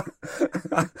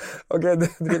 Ok,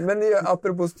 men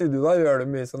apropos studio da, gjør du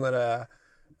mye sånn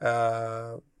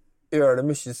gjør du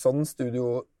mye sånn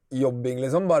studiojobbing,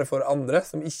 liksom, bare for andre,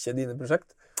 som ikke dine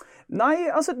prosjekt?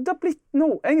 Nei, altså, det har blitt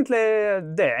nå,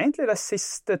 egentlig de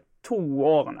siste 2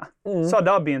 årene. Så har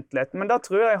det begynt litt, men da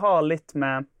tror jeg har litt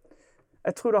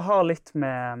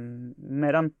med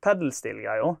den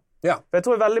pedalstil-greia. Ja. For jeg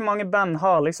tror veldig mange band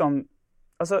har liksom,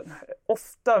 altså,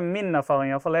 ofte min erfaring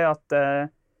i hvert fall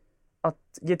at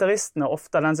gitaristene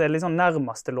ofte den som litt sånn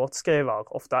nærmeste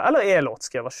låtskriver ofte, eller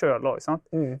låtskriver selv også, sant?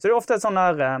 Så det ofte et sånn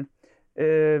der,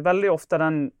 veldig ofte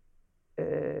den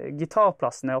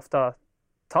gitarplassen ofte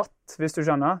tatt, hvis du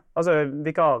skjønner. Altså,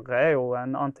 vikar jo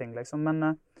en annen ting, liksom, men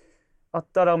at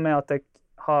det der med at jeg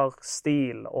har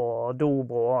stil og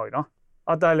dobro også, da.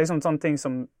 At det liksom sånne ting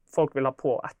som folk vil ha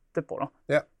på etterpå, da.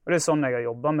 Ja. Og det sånn jeg har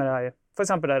jobbet med det. For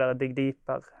eksempel det der Dig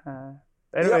Deeper.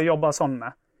 Det det jeg jobber sånn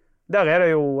med. Der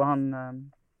det jo han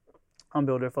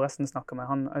burde jo forresten snakke med,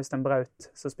 han Øystein Braut,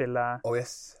 som spiller,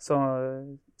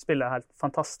 spiller helt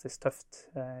fantastisk tøft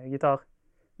gitar.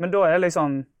 Men da det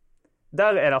liksom,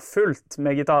 der det fullt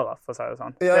med gitarer, for å si det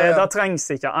sånn. Der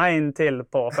trengs ikke en til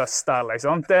på først der,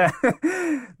 liksom.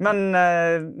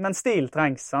 Men stil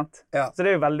trengs, sant? Ja. Så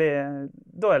det jo veldig,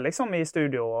 da det liksom i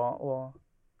studio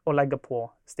å legge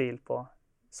på stil på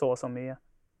så og så mye.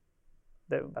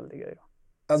 Det jo veldig gøy, da.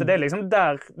 Så det liksom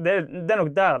der, det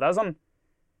nok der, det sånn,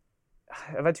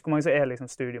 jeg vet ikke hvor mange som liksom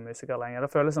studiomusikere lenger,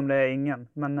 det føles som det ingen,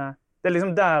 men det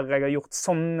liksom der jeg har gjort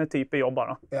sånne type jobber,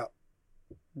 da. Ja.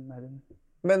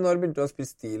 Men når begynte du å spille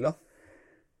stil, da?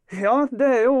 Ja,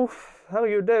 det jo,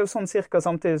 herregud, det jo sånn cirka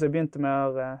samtidig som jeg begynte med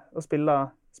å spille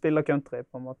country,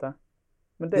 på en måte.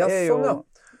 Men det jo,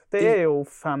 det jo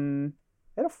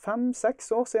 5-6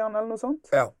 år siden, eller noe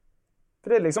sånt? Ja. For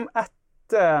det liksom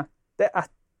etter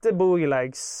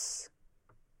Boogie-Legs,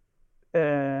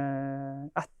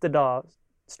 etter da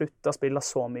sluttet å spille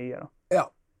så mye, da. Ja.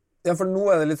 Ja, for nå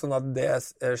det litt sånn at det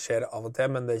skjer av og til,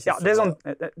 men det ikke ja, det sånn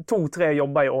 2-3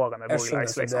 jobber i året med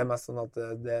Boogie-Legs, liksom. Det mest sånn at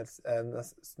det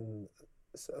nesten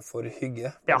for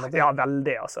hygge. Ja,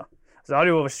 veldig, altså. Så det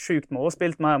hadde jo vært sykt moro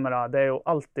spilt mer med det. Det jo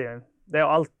alltid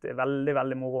veldig,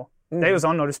 veldig moro. Det jo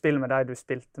sånn når du spiller med deg du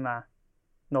spilte med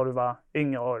når du var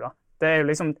yngre også, da. Det jo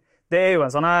liksom, det jo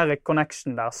en sånn her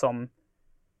connection der som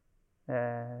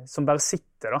bare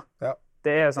sitter, da. Ja.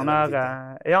 Det sånn her,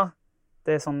 ja,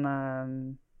 det sånn...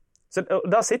 Så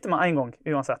da sitter man en gang,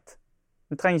 uansett.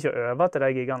 Du trenger ikke å øve til de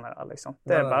gigene der, liksom.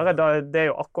 Det bare, det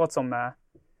jo akkurat som,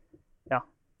 ja,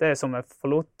 det som jeg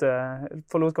forlot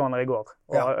hverandre i går,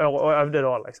 og øvde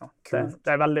da, liksom.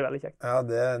 Det veldig, veldig kjekt. Ja,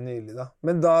 det nydelig, da.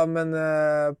 Men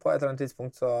på et eller annet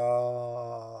tidspunkt så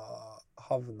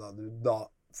havna du da,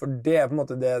 for det på en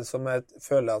måte det som jeg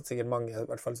føler at sikkert mange, i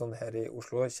hvert fall sånn her i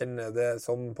Oslo, kjenner det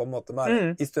som på en måte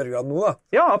mer i større grad nå, da.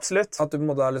 Ja, absolutt. At du på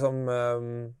en måte liksom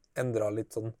endret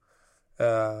litt sånn,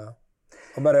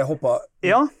 og bare hoppet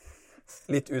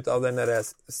litt ut av den der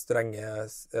strenge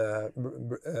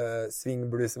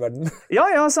swing-blues-verdenen.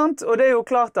 Ja, sant. Og det jo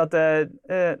klart at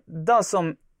det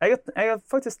som... Jeg har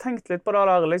faktisk tenkt litt på det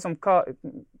der, liksom,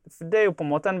 det jo på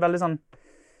en måte en veldig sånn...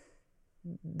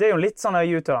 Det jo litt sånn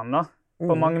U-turn, da.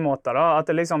 på mange måter da, at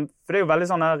det liksom, for det er jo veldig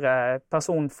sånn her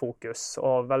personfokus,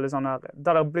 og veldig sånn her,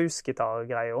 det der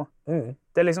bluesgitar-greier,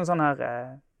 det er liksom sånn her,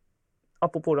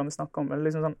 apropos det vi snakker om,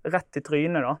 liksom sånn rett i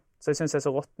trynet da, så jeg synes det er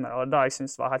så rått med det, og det jeg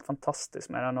synes var helt fantastisk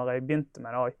med det når jeg begynte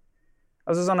med det også.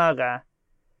 Altså sånn her,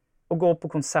 å gå på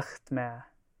konsert med,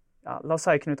 ja, la oss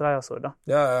si Knut Reiersrud da.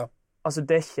 Ja, ja. Altså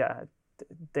det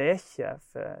er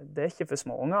ikke for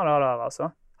små unger det der, altså.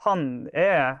 Han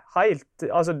helt,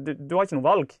 altså du har ikke noe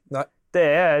valg. Nei.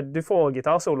 Du får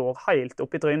gitarsoloer helt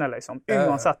opp i trynet, liksom,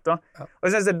 uansett da. Ja. Og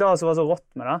jeg synes det er det som var så rått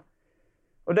med det.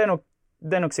 Og det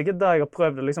er nok sikkert det jeg har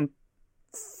prøvd å liksom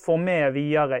få med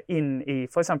videre inn i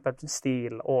for eksempel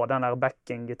stil og den der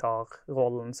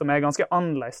backing-gitarrollen, som er ganske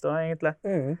annerledes da, egentlig.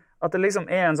 At det liksom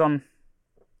er en sånn,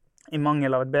 i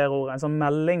mangel av et bedre ord, en sånn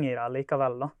melding i det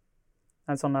likevel da.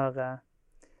 En sånn der,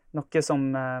 noe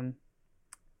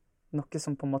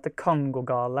som på en måte kan gå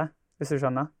gale, hvis du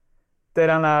skjønner. Det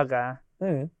er den der,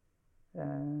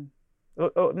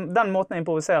 og den måten jeg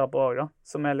improviserer på også, da,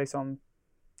 som er liksom,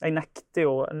 jeg nekter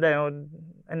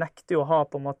jo å ha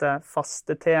på en måte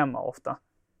faste tema ofte,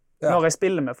 når jeg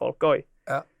spiller med folk også.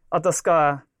 Ja. At det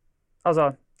skal,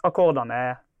 altså, akkordene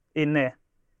er inni,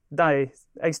 jeg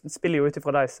spiller jo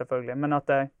utifra deg selvfølgelig, men at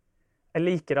jeg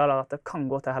liker det der at det kan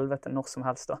gå til helvete når som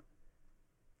helst da.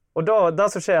 Og det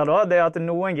som skjer da, det er at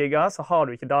noen gigger så har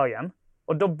du ikke dagen,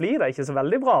 og da blir det ikke så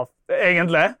veldig bra,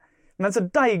 egentlig. Men så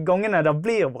de gangene det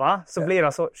blir bra, så blir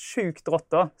det så sjukt rått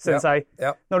da, synes jeg.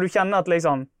 Ja. Når du kjenner at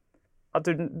liksom, at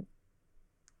du,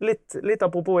 litt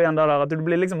apropos igjen det der, at du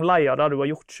blir liksom lei av det du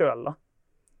har gjort selv da.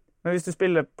 Men hvis du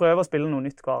prøver å spille noe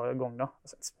nytt hver gang da,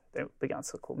 altså, det er jo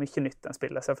begrenset hvor mye nytt en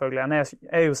spiller, selvfølgelig. En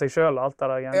er jo seg selv og alt det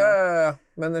der. Ja.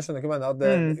 Men jeg skjønner ikke mener at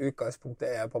det utgangspunktet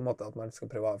er på en måte at man skal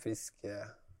prøve å ha friske,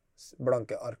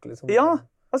 blanke ark, liksom. Ja,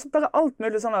 altså bare alt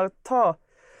mulig sånn her,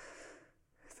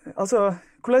 altså,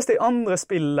 hvordan de andre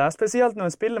spiller, spesielt når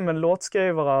en spiller med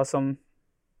låtskrivere som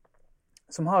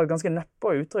har ganske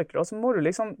neppe uttrykk, da, så må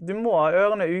du må ha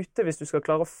ørene ute hvis du skal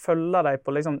klare å følge deg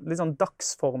på liksom, litt sånn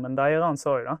dagsformen deres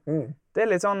så da. Det er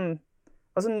litt sånn,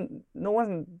 altså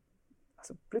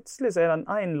plutselig så er det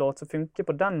en låt som funker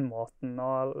på den måten,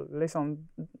 og liksom,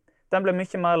 den ble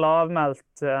mye mer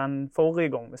lavmelt enn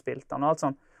forrige gang vi spilte den, og alt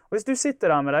sånn. Og hvis du sitter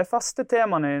der med de faste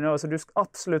temaene dine, så du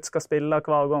absolutt skal spille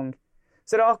hver gang,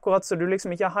 så er det akkurat så du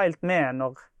liksom ikke er helt med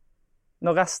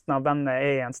når resten av bandet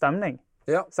er i en stemning.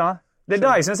 Ja. Så, det er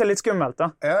det jeg synes er litt skummelt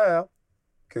da. Ja.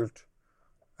 Kult.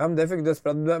 Ja, men det fikk du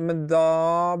spørre. Men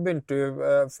da begynte du,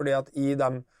 fordi at i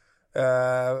de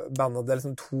bandene, det er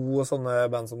liksom 2 sånne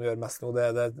band som du gjør mest nå,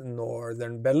 det er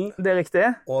Northern Bell. Det er riktig.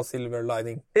 Og Silver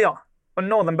Lining. Ja. Og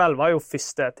Northern Bell var jo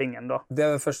første tingen da. Det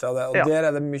er det første av det, og der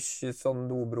er det mye sånn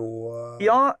dobro...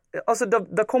 Ja, altså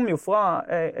det kom jo fra,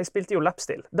 jeg spilte jo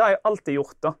lapstil. Det har jeg alltid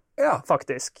gjort da,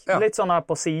 faktisk. Ja. Litt sånn her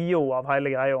på siden av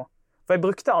hele greia. For jeg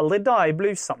brukte aldri det i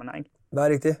blues-sammenheng. Det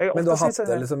er riktig, men du har hatt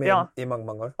det liksom i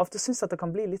mange år. Ofte synes jeg at det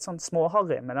kan bli litt sånn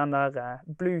småharry med den der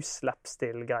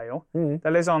blues-lapstil-greia. Det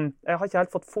er liksom, jeg har ikke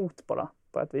helt fått fot på det,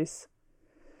 på et vis.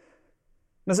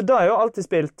 Men så da har jeg jo alltid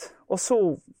spilt, og så,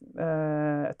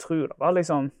 jeg tror det var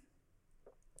liksom,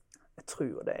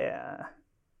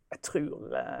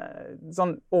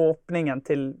 sånn åpningen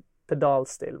til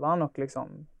pedalstil var nok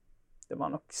liksom, det var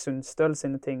nok Sundstøl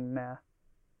sine ting med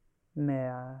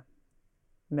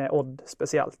Odd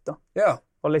spesielt da. Ja.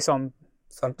 Og liksom,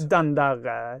 den der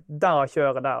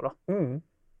kjøret der da.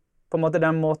 På en måte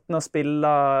den måten å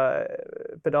spille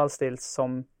pedalstil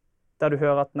som, der du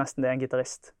hører at nesten det er en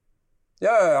gitarist.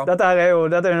 Ja. Dette er jo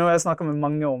noe jeg snakker med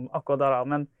mange om akkurat det der,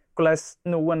 men hvordan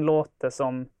noen låter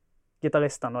som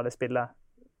gitarister når de spiller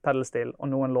pedalstil, og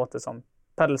noen låter som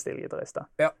pedalstil-gitarister.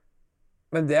 Ja,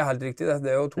 men det er helt riktig det.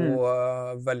 Det er jo 2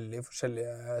 veldig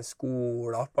forskjellige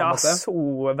skoler på en måte. Ja, så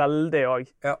veldig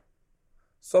også. Ja.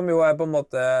 Som jo er på en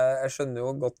måte, jeg skjønner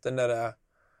jo godt den der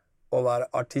å være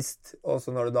artist, og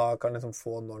så når du da kan liksom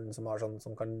få noen som har sånn,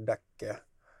 som kan dekke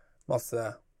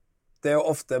masse... Det er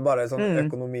jo ofte bare sånn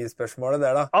økonomispørsmål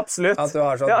der da. Absolutt. At du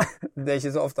har sånn, det er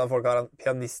ikke så ofte at folk har en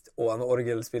pianist og en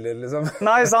orgelspiller, liksom.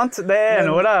 Nei, sant? Det er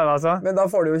noe der, altså. Men da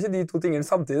får du jo ikke de 2 tingene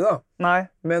samtidig, da. Nei.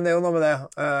 Men det er jo noe med det.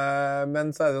 Men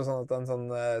så er det jo sånn at en sånn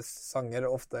sanger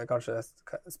ofte kanskje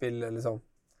spiller, liksom...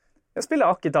 Jeg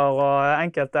spiller akgitar og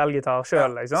enkelt elgitar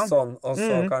selv, liksom. Sånn, og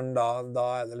så kan da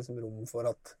er det liksom rom for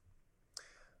at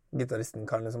gitaristen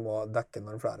kan liksom også dekke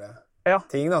noen flere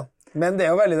ting, da. Men det er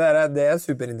jo veldig det er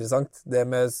superinteressant, det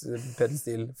med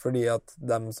pedalstil, fordi at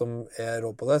dem som er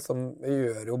rå på det, som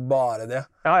gjør jo bare det.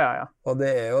 Ja. Og det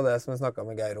er jo det som jeg snakket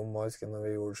med Geir om, og husker når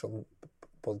vi gjorde sånn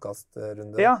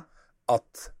podcastrunde,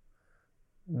 at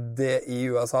det i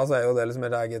USA så er jo det liksom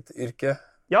et eget yrke,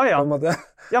 Ja. på en måte.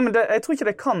 Ja, men jeg tror ikke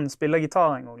det kan spille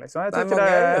gitar en gang, liksom. Jeg tror Nei, ikke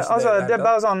mange gjør ikke altså, det i det det er hele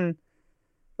bare sånn,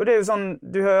 og det er jo sånn,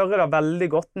 du hører det veldig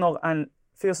godt når en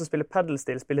fyr som spiller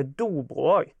pedalstil spiller dobro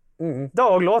også. Da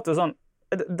også låter sånn,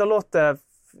 det låter,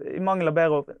 i mangel av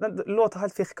bedre ord, det låter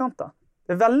helt firkantet.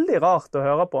 Det er veldig rart å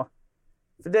høre på.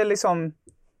 For det er liksom,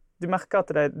 du merker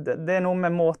at det er noe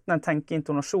med måten en tenker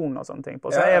intonasjon og sånne ting på,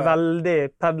 så er veldig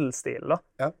pedalstil da.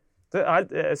 Ja.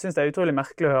 Jeg synes det er utrolig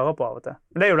merkelig å høre på av og til.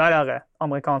 Men det er jo de der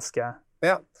amerikanske...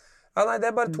 Ja, nei, det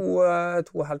er bare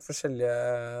to helt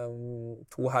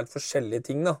forskjellige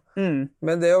ting da.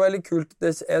 Men det er jo veldig kult.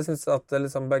 Jeg synes at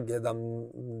liksom begge de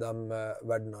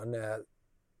verdenene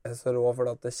er så rå, for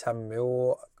at det kommer jo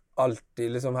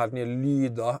alltid liksom helt nye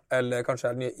lyder, eller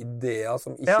kanskje helt nye ideer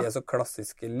som ikke er så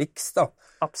klassiske liks da.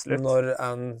 Absolutt. Når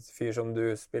en fyr som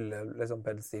du spiller liksom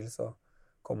pedalstil, så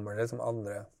kommer det liksom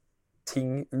andre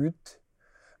ting ut.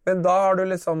 Men da har du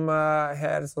liksom,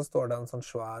 her så står det en sånn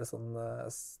svær, sånn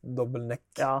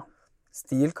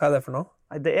dobbeltneck-stil. Hva er det for noe?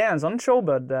 Det er en sånn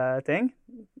showbud-ting.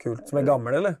 Kult. Som er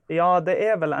gammel, eller? Ja, det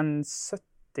er vel en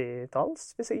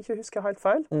 70-talls, hvis jeg ikke husker helt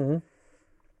feil.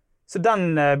 Så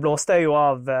den blåste jeg jo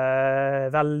av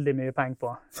veldig mye penger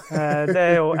på. Det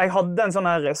er jo, jeg hadde en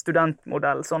sånn her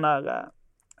studentmodell, sånn der...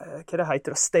 hva det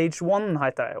heter det? Stage 1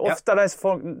 heter det. Ofte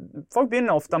folk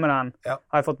begynner ofte med den,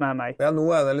 har jeg fått med meg. Ja, nå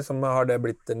er det liksom, har det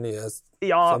blitt det nye...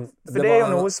 Ja, for det er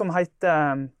jo noe som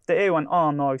heter... Det er jo en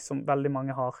annen også som veldig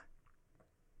mange har,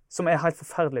 som er helt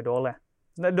forferdelig dårlig.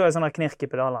 Da er det sånn der knirk i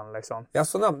pedalene, liksom. Ja,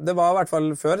 sånn ja. Det var i hvert fall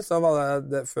før, så var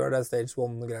det før det Stage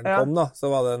 1-greiene kom da,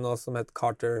 så var det noe som het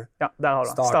Carter Ja, der har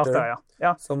du Starter,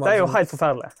 ja. Det er jo helt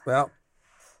forferdelig. Ja.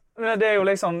 Men det er jo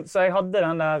liksom... Så jeg hadde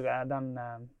den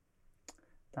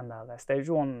der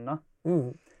Stage 1 da.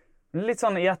 Litt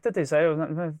sånn i ettertid så er jo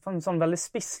en sånn veldig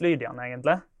spiss lyd igjen,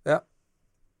 egentlig. Ja.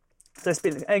 Så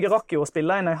jeg rakk jo å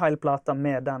spille inn en hel plate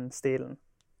med den stilen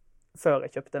før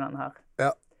jeg kjøpte den her.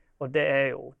 Ja. Og det er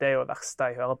jo det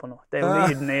verste jeg hører på nå. Det er jo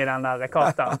lyden i den der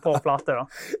karteren på plate da.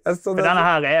 For denne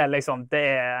her er liksom,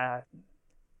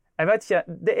 jeg vet ikke,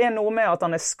 det er noe med at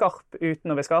han er skarp uten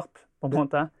å være skarp, på en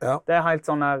måte. Ja. Det er helt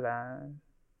sånn der,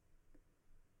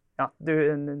 ja,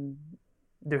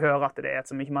 du hører at det er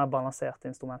et så mye mer balansert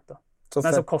instrument da.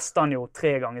 Men så koster han jo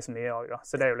 3 ganger så mye også da.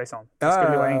 Så det er jo liksom, det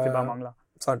skulle jo egentlig bare mangle.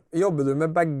 Jobber du med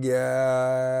begge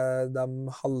de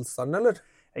halsene, eller?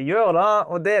 Jeg gjør det,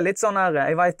 og det er litt sånn her,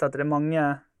 jeg vet at det er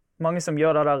mange som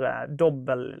gjør det der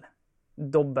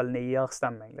dobbel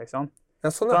nier-stemming, liksom. Ja,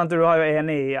 sånn ja. Sånn at du har jo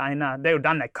enig i ene, det er jo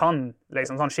den jeg kan,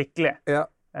 liksom sånn skikkelig. Ja.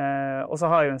 Og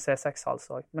så har jeg jo en C6-hals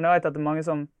også. Men jeg vet at det er mange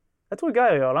som, jeg tror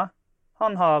Geir gjør det.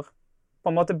 Han har på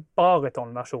en måte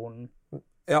baritonversjonen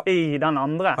i den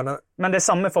andre, men det er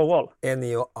samme forhold.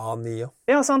 E9 og A9.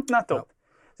 Ja, sant, nettopp. Ja.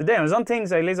 Så det er jo en sånn ting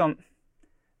som jeg liksom,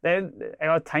 jeg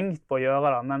har tenkt på å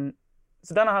gjøre det, men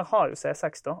så denne her har jo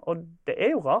C6 da, og det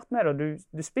er jo rart med det,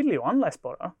 du spiller jo annerledes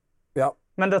på det. Ja.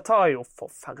 Men det tar jo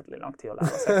forferdelig lang tid å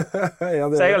lære seg.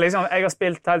 Så jeg har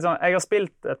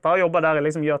spilt et par jobber der jeg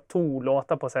liksom gjør 2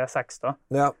 låter på C6 da.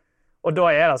 Ja. Og da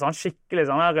er det sånn skikkelig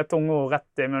sånn her tunge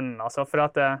rett i munnen, altså, for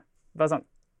at det bare sånn,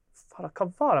 hva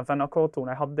var det for en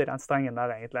akkordtone jeg hadde i den strengen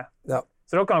der egentlig? Ja.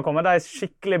 Så da kan det komme de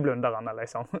skikkelig blunderene,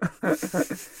 liksom.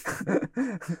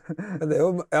 Det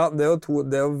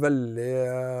er jo veldig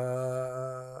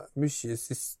mye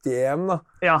system, da.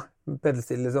 Ja.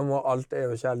 Pedalstil, liksom, og alt er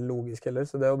jo ikke helt logisk heller,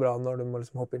 så det er jo bra når du må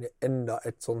liksom hoppe inn i enda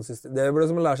et sånt system. Det er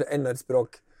jo som å lære seg enda et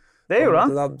språk. Det er jo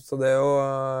det. Så det er jo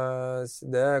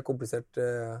det er komplisert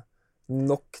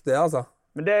nok, det, altså.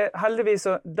 Men det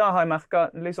heldigvis, da har jeg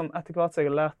merket, liksom, etter hvert så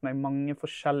jeg har lært meg mange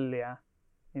forskjellige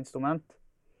instrument,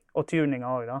 og tuninger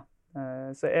også, da.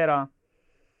 Så er det,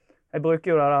 jeg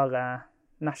bruker jo det der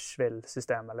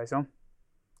Nashville-systemet, liksom.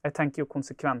 Jeg tenker jo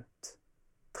konsekvent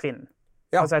trinn.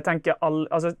 Ja. Altså, jeg tenker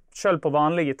selv på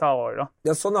vanlig gitar også, da.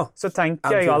 Ja, sånn da. Så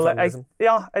tenker jeg alle,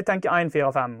 jeg tenker 1,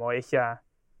 4, 5, og ikke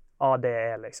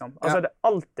ADE, liksom. Altså, det er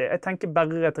alltid, jeg tenker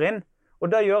bare trinn,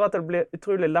 og det gjør at det blir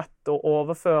utrolig lett å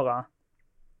overføre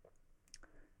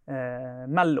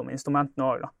mellom instrumentene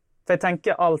også, da. For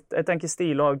jeg tenker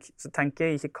stil også, så tenker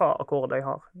jeg ikke hva akkord jeg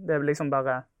har. Det er liksom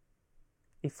bare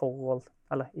i forhold,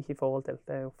 eller ikke i forhold til,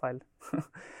 det er jo feil.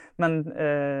 Men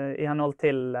i henhold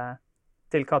til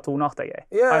hva toneart jeg er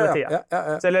hele tiden. Ja.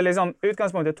 Så det er liksom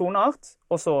utgangspunktet toneart,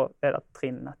 og så er det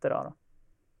trinn etter det, da.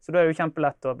 Så det er jo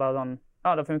kjempelett å bare sånn, ja,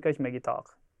 det funker ikke med gitar.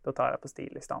 Da tar jeg det på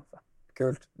stil i stedet for.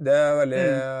 Kult. Det er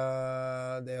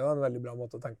jo en veldig bra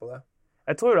måte å tenke på det.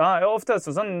 Jeg tror det. Jeg har ofte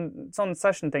sånn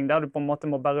session-ting der du på en måte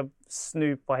må bare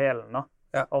snu på helen, da.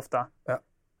 Ja. Ofte. Ja.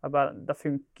 Det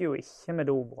funker jo ikke med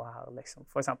dobro her, liksom,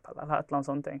 for eksempel, eller et eller annet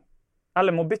sånt ting.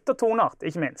 Eller må bytte toneart,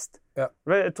 ikke minst. Ja.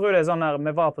 Jeg tror det sånn der,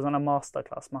 vi var på sånn der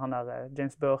masterclass med han der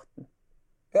James Burton.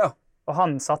 Ja. Og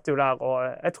han satt jo der, og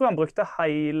jeg tror han brukte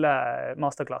hele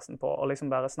masterklassen på å liksom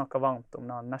bare snakke varmt om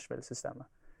det Nashville-systemet.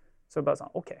 Så bare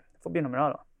sånn, ok, får begynne med det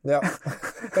da. Ja.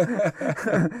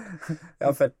 Ja,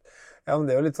 fett. Ja, men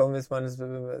det jo litt sånn, hvis man,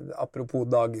 apropos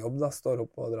dagjobb da, står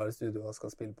opp og drar i studio og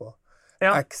skal spille på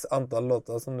X antall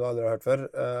låter som du aldri har hørt før,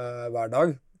 hver dag,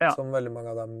 som veldig mange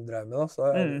av dem drev med da,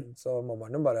 så må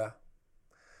man jo bare...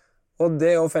 Og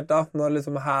det jo fett da, når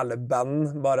liksom hele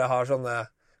band bare har sånne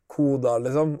koder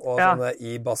liksom, og sånne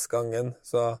i bassgangen,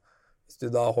 så hvis du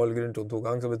da holder grunnton 2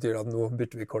 ganger, så betyr det at nå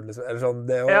bytter vi kord liksom, eller sånn,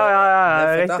 det jo det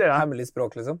fett riktig, da, hemmelig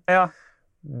språk liksom. Ja.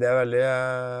 Det veldig...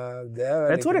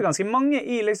 Jeg tror det ganske mange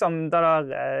i liksom det der,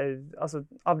 altså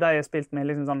av de jeg har spilt med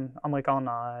liksom sånn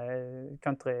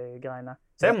amerikaner-country-greiene,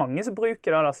 så det mange som bruker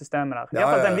det der systemet der, i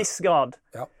hvert fall til en viss grad.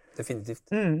 Ja, definitivt.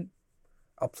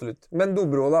 Absolutt. Men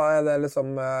dobro da, det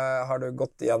liksom, har du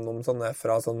gått igjennom sånne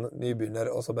fra sånn nybegynner,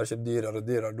 og så bare kjøpt dyrere og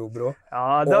dyrere dobro?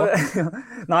 Ja,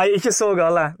 nei, ikke så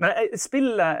gale. Men jeg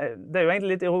spiller, det jo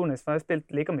egentlig litt ironisk, for jeg har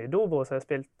spilt like mye dobro som jeg har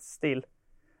spilt stil.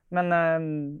 Men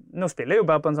nå spiller jeg jo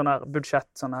bare på en sånn her budsjett,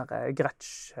 sånn her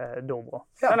Gretsch-dobro.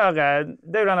 Ja.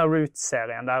 Det jo denne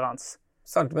Roots-serien der hans.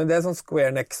 Sant, men det sånn square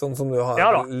neck, sånn som du har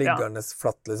liggende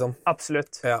flatt, liksom.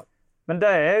 Absolutt. Ja. Men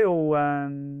det jo...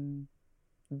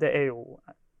 jeg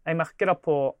merker det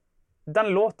på,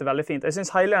 den låter veldig fint. Jeg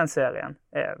synes hele den serien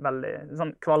veldig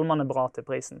sånn kvalmende bra til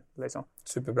prisen, liksom.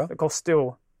 Superbra. Det koster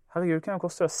jo, herregud, kan det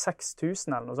koste 6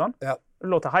 000 eller noe sånt? Ja. Det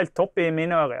låter helt topp i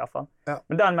mine ører i hvert fall. Ja.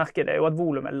 Men den merker det jo at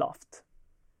volum lavt.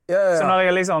 Ja. Så når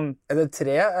jeg liksom... det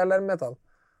tre eller metall?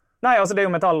 Nei, altså det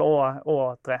jo metall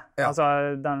og tre. Ja. Altså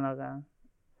den der...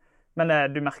 Men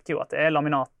du merker jo at det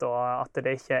laminat, og at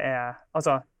det ikke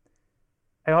altså...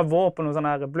 Jeg har vært på noen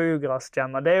sånne her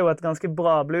bluegrass-jammer. Det jo et ganske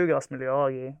bra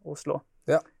bluegrass-miljø i Oslo.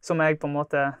 Ja. Som jeg på en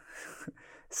måte...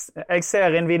 Jeg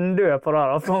ser inn vinduet på det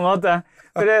da, på en måte.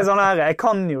 For det sånn her, jeg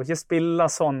kan jo ikke spille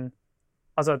sånn...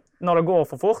 Altså, når det går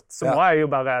for fort, så må jeg jo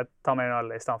bare ta meg en øl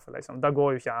i stedet for, liksom. Det går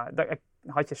jo ikke... Jeg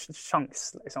har ikke sjans,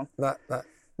 liksom. Nei.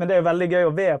 Men det jo veldig gøy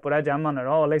å være på de jammene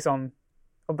da, og liksom...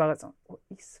 Og bare sånn...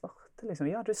 I svarte, liksom.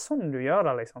 Ja, det sånn du gjør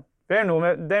det, liksom. Det jo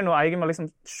noe egen med å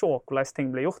liksom se hvordan ting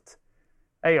blir gjort.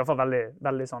 Jeg i hvert fall veldig,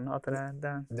 veldig sånn at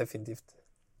det... Definitivt.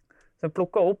 Så jeg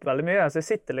plukker opp veldig mye, så jeg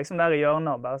sitter liksom der i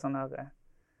hjørnet og bare sånn der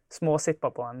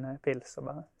småsipper på en pils og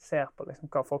bare ser på liksom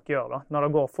hva folk gjør da, når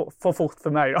det går for fort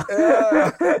for meg da.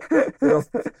 Ja.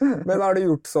 Men har du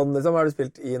gjort sånn, liksom, har du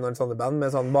spilt i noen sånne band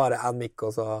med sånn bare en mic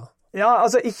og så... Ja,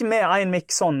 altså ikke med en mic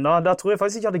sånn da, da tror jeg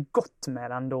faktisk ikke jeg hadde gått med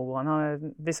den dobroen.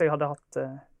 Hvis jeg hadde hatt...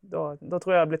 Da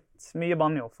tror jeg det har blitt mye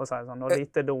banjo, for å si sånn, og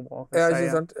lite dobro. Ja,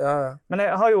 ikke sant? Ja. Men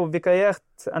jeg har jo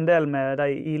vikariert en del med de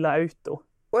Ila Auto.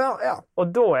 Ja. Og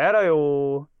da det jo...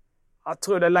 Jeg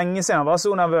tror det lenge siden jeg var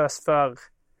så nervøs før...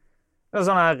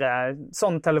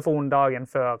 Sånn telefon dagen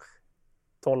før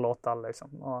 12-8, liksom.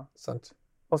 Og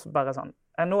så bare sånn...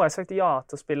 Nå har jeg sagt ja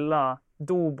til å spille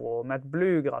dobro med et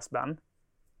bluegrass-band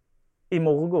i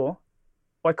morgen,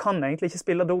 og jeg kan egentlig ikke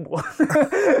spille dobro.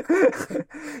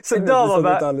 Så da var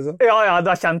bare... Ja,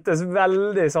 det kjentes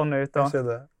veldig sånn ut.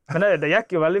 Men det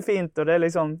gikk jo veldig fint, og det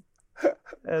liksom...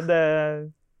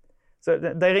 Så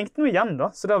de ringte noe igjen da,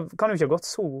 så det kan jo ikke ha gått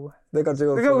så... Det kan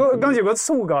ikke ha gått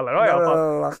så gale da, i hvert fall.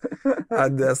 Nei,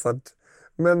 det sant.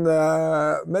 Men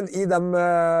i de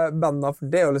bandene, for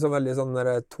det jo liksom veldig sånn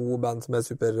 2 band som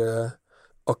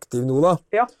superaktive nå da.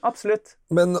 Ja, absolutt.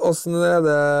 Men hvordan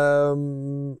det...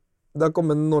 Det har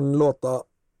kommet noen låter...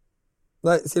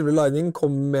 Nei, Silver Lining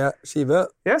kom med skive.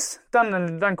 Yes,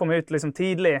 den kom ut liksom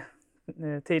tidlig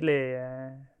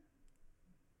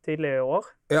i år.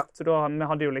 Ja. Så da, vi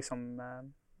hadde jo liksom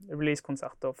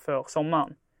release-konserter før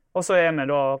sommeren. Og så vi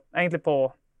da egentlig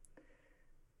på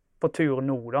tur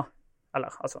nå da. Eller,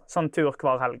 altså, sånn tur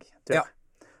hver helg. Tur. Ja.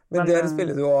 Men der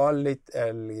spiller du også litt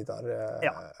elgitar.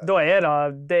 Ja, da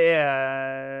det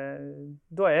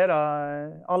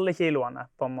alle kiloene,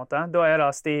 på en måte. Da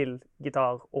det stil,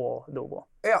 gitar og dobro.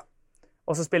 Ja.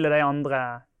 Og så spiller de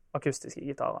andre akustiske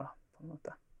gitarer, da, på en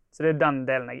måte. Så det den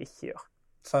delen jeg ikke gjør.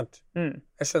 Sant.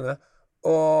 Jeg skjønner.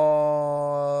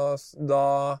 Og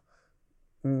da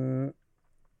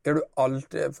gjør du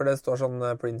alt, for det står sånn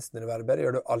Princeton-reverber,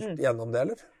 gjør du alt gjennom det,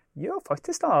 eller? Ja,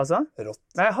 faktisk da, altså.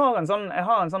 Rått. Men jeg har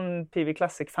en sånn PV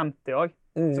Classic 50 også,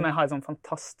 som jeg har et sånn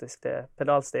fantastisk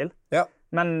pedalstil. Ja.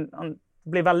 Men han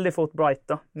blir veldig fort bright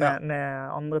da, med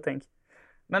andre ting.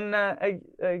 Men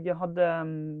jeg hadde,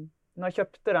 når jeg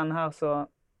kjøpte den her, så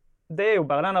det jo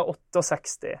bare den der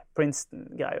 68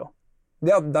 Princeton-greia.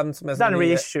 Ja, den som sånn den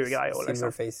reissue-greia,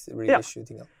 liksom. Silverface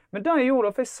reissue-tinga. Men det jeg gjorde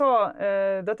da, for jeg sa,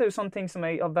 dette er jo sånne ting som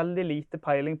jeg har veldig lite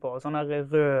peiling på, sånne her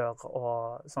rør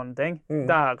og sånne ting.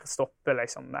 Der stopper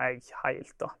liksom jeg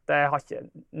helt da. Det har ikke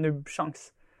nubbsjans.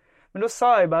 Men da sa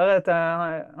jeg bare til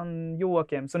han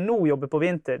Joakim, som nå jobber på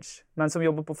Vintage, men som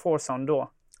jobber på Forsound da.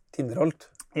 Tinderholt.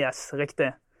 Yes,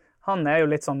 riktig. Han er jo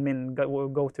litt sånn min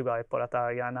go-to-guy på dette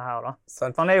greiene her da.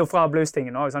 Sant. Han er jo fra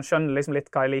bluestingen også, så han skjønner liksom litt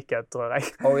hva jeg liker, tror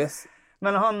jeg. Oh, yes.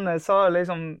 Men han sa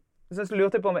liksom, så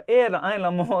lurte jeg på meg, er det en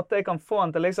eller annen måte jeg kan få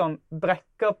han til liksom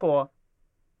brekke på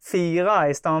 4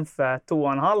 i stedet for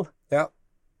 2,5? Ja.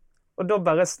 Og da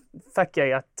bare fikk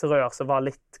jeg et rør som var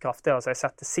litt kraftigere, så jeg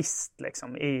sette sist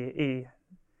liksom i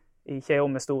KO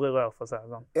med store rør, for å si det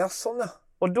sånn. Ja, sånn ja.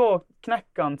 Og da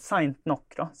knekker han sent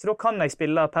nok da, så da kan jeg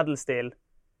spille pedalstil,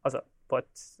 altså på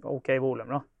et ok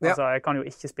volum da. Ja. Altså jeg kan jo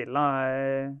ikke spille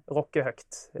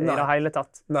rockehøgt i det hele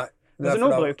tatt. Nei. Så nå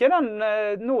bruker jeg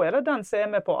den, nå er det den som er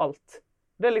med på alt.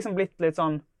 Det er liksom blitt litt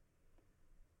sånn,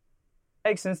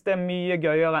 jeg synes det er mye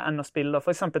gøyere enn å spille,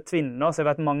 for eksempel Twin da, så jeg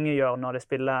vet mange gjør når de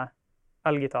spiller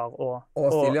elgitar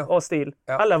og stil.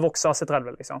 Ja. Eller Vox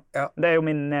AC30 liksom. Ja. Det er jo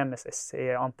min nemesis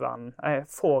i ampverdenen. Jeg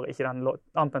får ikke den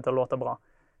ampen til å låte bra.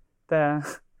 Det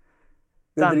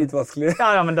er dritvanskelig.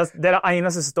 Ja, men det er det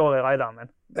eneste som står i raideren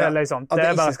min. Det er liksom, at det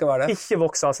er ikke skal være det. Ikke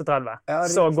Vox AC30, Ja,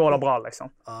 så går det bra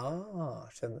liksom.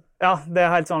 Skjønner. Ja, det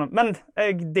er helt sånn. Men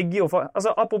jeg digger jo,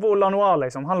 altså apropos Lanois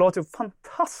liksom, han låter jo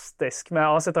fantastisk med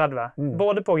AC30,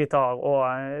 både på gitar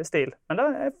og stil. Men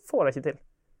jeg får det ikke til.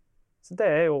 Så det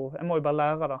er jo, jeg må jo bare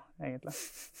lære det, egentlig.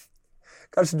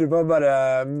 Kanskje du må bare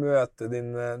møte din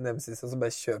nemesis, og så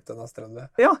bare kjøpe den AC30.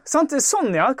 Ja, sant?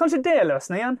 Sånn ja, kanskje det er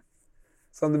løsningen.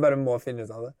 Sånn du bare må finne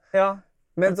ut av det. Ja.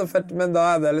 Men så fett, men da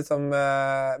er det liksom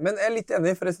men jeg er litt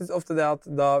enig, for jeg synes ofte det at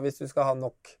da, hvis du skal ha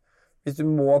nok, hvis du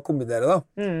må kombinere da,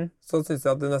 så synes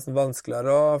jeg at det er nesten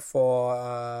vanskeligere å få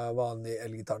vanlig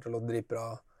elgitar til å låte dritbra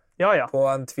på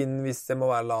en Twin hvis det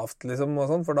må være lavt, liksom, og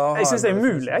sånn, for da har jeg synes det er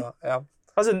umulig, jeg. Ja.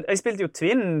 Altså, jeg spilte jo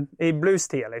Twin i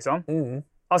blues-tida, liksom.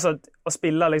 Altså, å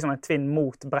spille liksom en Twin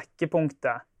mot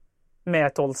brekkepunktet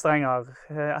med 12-strenger,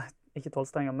 ikke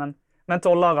 12-strenger, men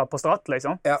 12-ere på stratt,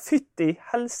 liksom. Ja. Fytti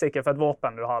helsike for et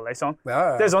våpen du har, liksom. Ja.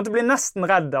 Det er sånn at du blir nesten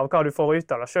redd av hva du får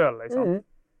ut av deg selv, liksom.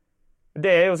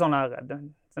 Det er jo sånn her,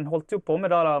 den holdt jo på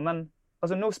med det da, men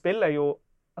altså, nå spiller jeg jo,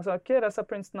 altså, hva er disse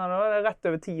Princeton her? Det er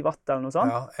rett over 10 watt eller noe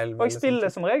sånt. Ja, 11, og jeg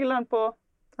spiller som regel den på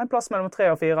en plass mellom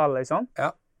 3 og 4, liksom.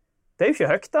 Ja. Det er jo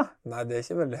ikke høyt, da. Nei, det er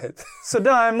ikke veldig høyt. Så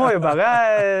da må jo bare...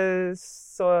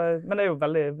 men det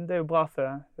er jo bra for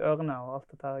ørene og alt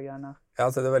dette her greiene her. Ja,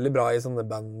 så det er veldig bra i sånne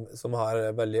band som har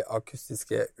veldig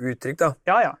akustiske uttrykk, da.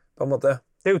 Ja. På en måte.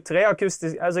 Det er jo 3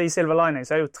 akustiske... Altså, i Silver Lining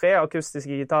så er det jo 3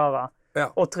 akustiske gitarer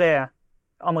og 3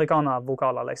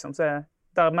 amerikanervokaler, liksom. Så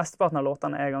der mesteparten av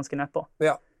låtene er ganske nedpå.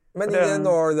 Ja, men i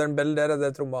Northern Bell, der er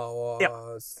det trommer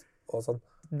og sånn.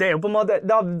 Det er jo på en måte,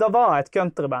 da var et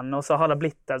countryband, og så har det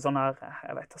blitt et sånn her,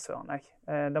 jeg vet da søren jeg.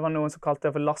 Det var noen som kalte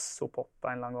det for lassopop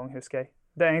en eller annen gang, husker jeg.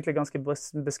 Det er egentlig ganske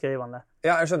beskrivende.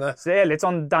 Ja, jeg skjønner. Så det er litt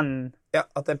sånn den... Ja,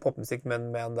 at det er popmusikk,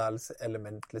 men med en del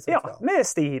element, liksom. Ja, med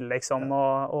stil, liksom,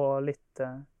 og litt...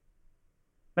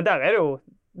 Men der er det jo...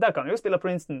 Der kan du jo spille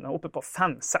Princeton oppe på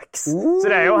 5-6. Så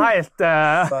det er jo helt...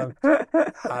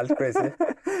 Helt crazy.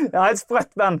 Ja, et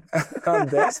sprøtt band. Ja,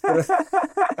 det er sprøtt.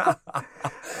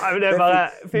 Nei, men det er bare...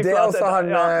 Det er også han...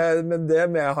 Men det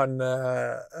med han...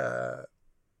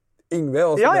 Yngve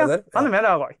også med der. Ja, han er med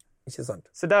der også. Ikke sant.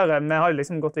 Så der, vi har jo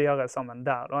liksom gått videre sammen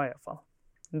der da, i hvert fall.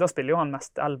 Da spiller jo han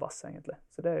mest elbass, egentlig.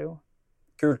 Så det er jo...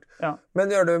 Kult. Ja. Men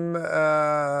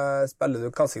spiller du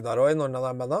kassegitar også i noen av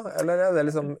de bandene? Eller er det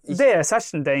liksom... Ikke... Det er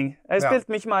session-ting. Jeg har spilt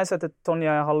mye med ei til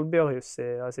Tonje Halbjørhus i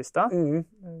det siste.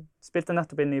 Spilte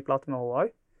nettopp inn i plate med henne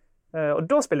også. Og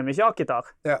da spiller vi ikke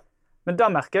akgitar. Ja. Men da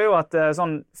merker jeg jo at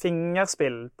sånn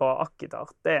fingerspill på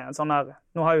akgitar, det er en sånn her...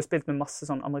 Nå har jeg jo spilt med masse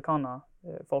sånn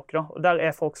amerikanerfolk da, og der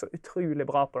er folk så utrolig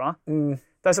bra på det.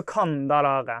 De som kan det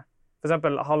der, for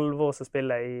eksempel Halvor som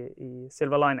spiller i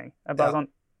Silver Lining, er bare sånn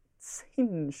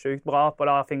sinnssykt bra på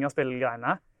det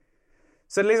fingerspillgreiene.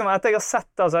 Så liksom etter jeg har sett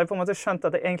det, så har jeg på en måte skjønt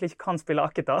at jeg egentlig ikke kan spille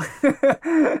akgitar.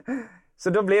 Så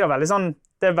da blir det veldig sånn,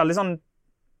 det er veldig sånn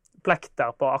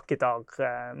plekter på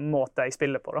akgitar-måte jeg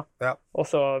spiller på da. Ja. Og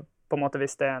så på en måte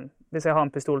hvis jeg har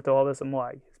en pistol til hodet, så må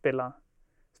jeg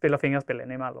spille fingerspill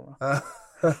innimellom.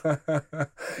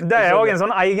 Det er også en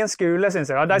sånn egen skole,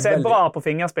 synes jeg. Da. De som er bra på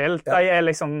fingerspill, de er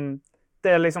liksom,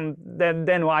 det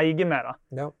er noe eget med det.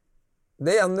 Ja. Det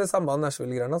er igjen det samme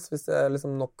Nashville-greiene. Hvis det er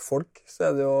liksom nok folk, så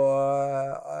er det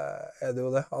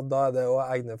jo det. At da er det jo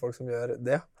egne folk som gjør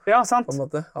det. Ja, sant. På en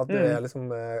måte. At det er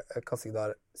liksom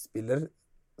kassegitarspiller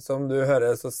som du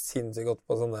hører så sinnssykt godt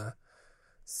på sånne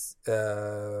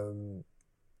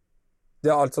Det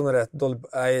er alt sånn rett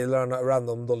eller en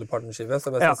random Dolly Parton-skive,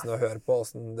 som jeg synes å høre på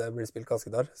hvordan det blir spilt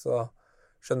kassegitar, så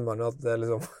skjønner man jo at det er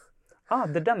liksom...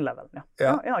 det er den levelen, ja.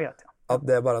 Ja, greit, ja. At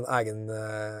det er bare en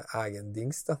egen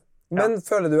dings, da. Men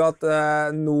føler du at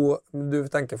nå, du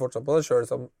tenker fortsatt på det selv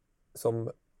som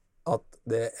at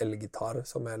det er elgitar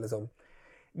som er liksom...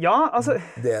 Ja, altså...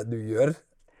 Det du gjør,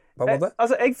 på en måte?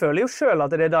 Jeg føler jo selv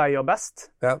at det er det jeg gjør best.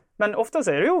 Ja. Men ofte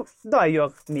så er det jo det jeg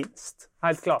gjør minst.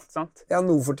 Helt klart, sant? Ja,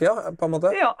 nå for tida, på en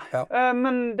måte? Ja.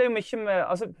 Men det er jo mye med...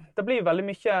 Altså, det blir veldig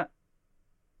mye...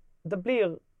 Det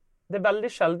er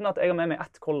veldig sjelden at jeg har med meg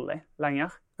ett kolli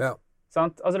lenger. Ja.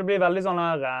 Sant? Altså, det blir veldig sånn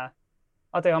her...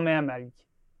 At jeg har med meg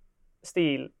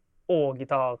stil og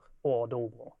gitar og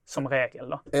dobro, som regel,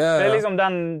 da. Ja. Det er liksom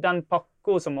den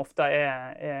pakko som ofte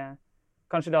er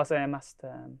kanskje det som er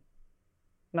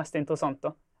mest interessant,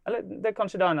 da. Eller det er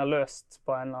kanskje det en har løst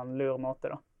på en eller annen lur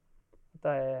måte, da.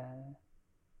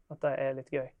 At det er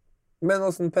litt gøy. Men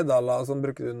hvordan pedaler sånn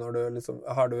bruker du når du liksom...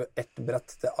 Har du ett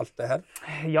brett til alt det her?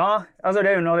 Ja, altså det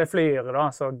er jo når det flyr, da,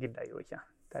 så gidder jeg jo ikke.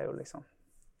 Det er jo liksom...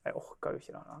 Jeg orker jo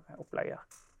ikke det opplegget her.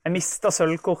 Jeg mistet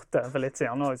sølvkortet for litt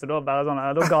siden nå, så da bare sånn,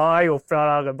 da ga jeg opp det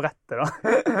der brettet, da.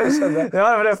 Jeg skjønner. Ja,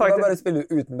 men det er faktisk... Så da bare spiller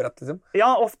du uten brett, liksom? Ja,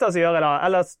 ofte så gjør jeg det.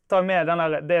 Eller tar med den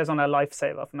der, det er sånn der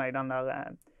lifesaver for meg, den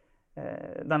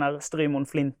der Strymon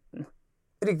Flinten.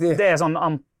 Riktig. Det er sånn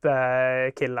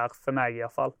amp-killer for meg, i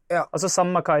hvert fall. Ja. Altså,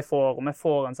 samme hva jeg får, om jeg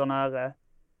får en sånn her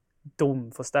dum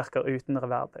forsterker uten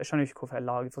reverb. Jeg skjønner ikke hvorfor jeg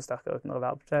lager forsterker uten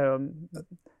reverb. Det er jo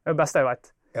det beste jeg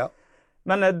vet. Ja.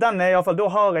 Men den er i hvert fall, da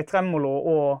har jeg tremolo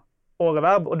og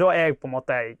reverb, og da er jeg på en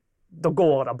måte, da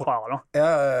går det bra, da. Ja.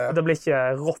 Det blir ikke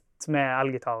rått med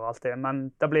elgitar alltid, men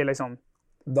det blir liksom...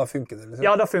 Da funker det, liksom?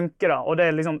 Ja, da funker det, og det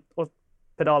er liksom, og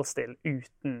pedalstil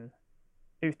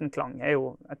uten klang er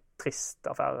jo et trist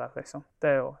affære, liksom.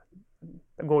 Det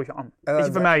går jo ikke an.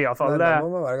 Ikke for meg, i hvert fall. Nei, det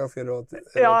må man være ganske rå type.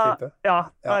 Ja,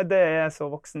 nei, det er så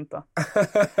voksent, da.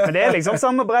 Men det er liksom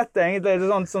samme brett, egentlig, det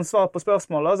er sånn svar på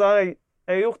spørsmål, og så har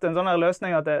jeg har gjort en sånn her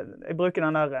løsning at jeg bruker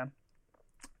den der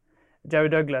Joe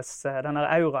Douglas, den der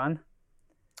auraen.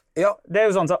 Ja. Det er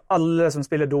jo sånn så alle som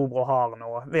spiller dobro har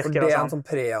nå, virker det sånn. For det er en sånn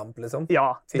preamp, liksom?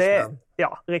 Ja, ja,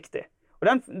 riktig. Og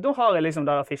da har jeg liksom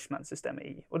det der Fishman-systemet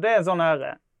i. Og det er sånn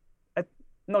her,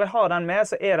 når jeg har den med,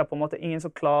 så er det på en måte ingen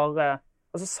som klarer,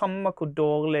 altså samme hvor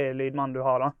dårlig lydmann du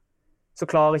har da, så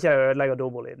klarer ikke jeg å ødelegge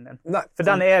dobro-lyden din. Nei. For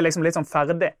den er liksom litt sånn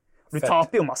ferdig. Du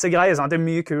taper jo masse greier, sant? Det er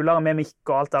mye kulere med mikk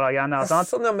og alt det der greiene. Sant?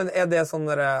 Sånn, ja, men er det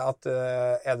sånne at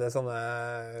er det sånne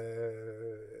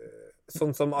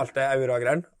sånn som alt det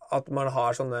aura-greier? At man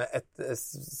har sånne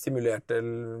simulerte...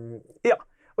 Ja,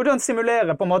 og den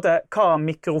simulerer på en måte hva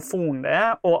mikrofon det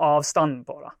er og avstanden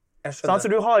på det. Jeg skjønner.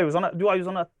 Så du har jo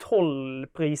sånne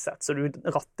 12 presets som du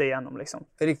ratter igjennom, liksom.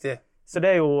 Riktig. Så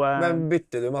det er jo... Men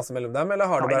bytter du masse mellom dem, eller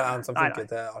har du bare en som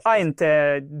funker til alt? En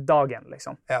til dagen,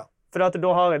 liksom. Ja. For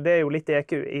det er jo litt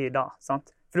EQ i da, sant?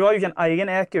 For du har jo ikke en egen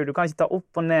EQ, du kan ikke ta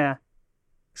opp og ned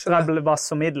treble,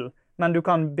 bass og middel, men du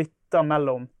kan bytte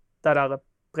mellom de der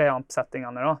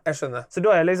preamp-settingene da. Jeg skjønner. Så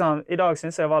da er liksom, i dag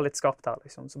synes jeg var litt skarpt her,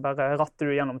 liksom, så bare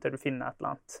ratter du gjennom til du finner et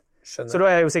eller annet. Skjønner. Så da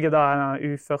er jo sikkert da en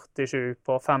U47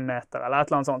 på 5 meter, eller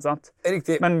et eller annet sånt, sant?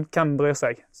 Riktig. Men hvem bryr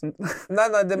seg? Nei,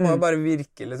 det må jo bare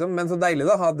virke, liksom. Men så deilig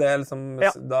da, ha det, liksom,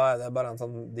 ja. Da er det bare en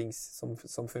sånn dings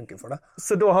som funker for deg.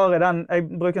 Så da har jeg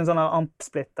bruker en sånn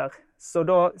amp-splitter. Så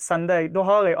da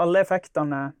har jeg alle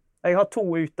effektene, jeg har 2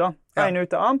 ut da. En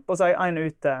ut til amp, og så har jeg en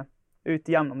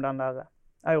ut gjennom den der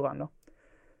auraen da.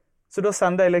 Så da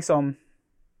sender jeg liksom,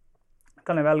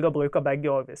 kan jeg velge å bruke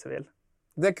begge også hvis jeg vil.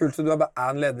 Det er kult, så du har bare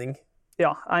en ledning. Ja,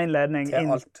 en ledning. Til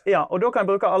alt. Ja, og da kan jeg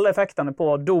bruke alle effektene på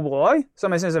dobro også,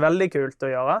 som jeg synes er veldig kult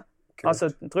å gjøre. Kult. Altså,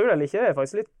 tror du det eller ikke, det er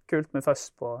faktisk litt kult med fuzz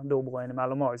på dobro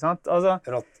innimellom også, sant? Altså,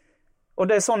 rått. Og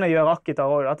det er sånn jeg gjør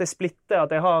akkitar også, at jeg splitter,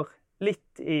 at jeg har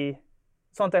litt i,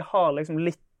 sånn at jeg har liksom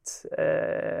litt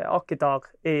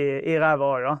akkitar i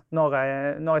ræva også da,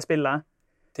 når jeg spiller.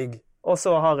 Digg. Og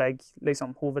så har jeg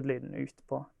liksom hovedlyden ut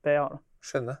på PA da.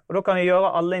 Skjønner. Og da kan jeg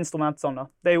gjøre alle instrumenter sånn da.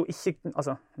 Det er jo ikke,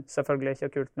 altså, selvfølgelig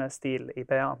ikke kult med stil i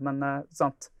PA, men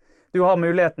sant. Du har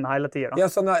muligheten hele tiden da. Ja,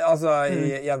 sånn, altså,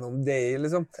 gjennom det,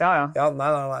 liksom. Ja, nei,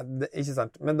 det, ikke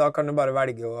sant. Men da kan du bare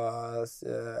velge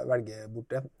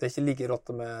bort det. Det er ikke like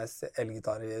rått med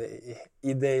elgitar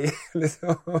i det,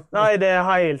 liksom. Nei, det er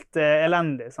helt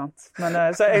elendig, sant. Men,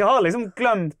 så jeg har liksom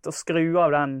glemt å skru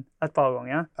av den et par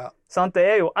ganger. Ja. Sant? Det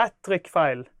er jo ett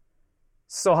trykkfeil.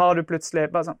 Så har du plutselig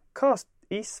bare sånn, hva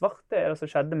i svarte er det som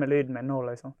skjedde med lyden min nå,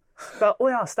 liksom? Bare,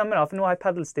 åja, stemmer det, for nå har jeg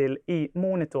pedalstil i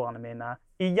monitorene mine,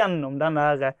 igjennom den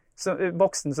der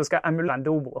boksen som skal emulere en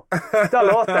dobro. Det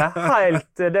låter helt,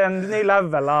 det er en ny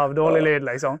level av dårlig lyd,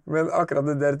 liksom. Men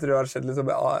akkurat det der tror jeg har skjedd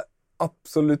liksom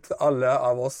absolutt alle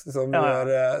av oss som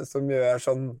gjør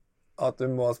sånn at du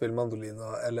må spille mandolin,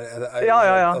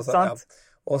 sant.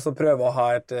 Og så prøve å ha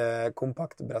et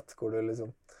kompakt brett hvor du liksom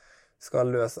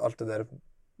skal løse alt det der.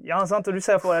 Ja, sant, og du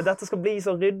ser for deg, dette skal bli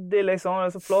så ryddig, liksom,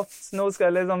 det er så flott, nå skal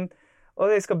jeg liksom,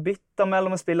 og jeg skal bytte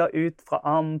mellom å spille ut fra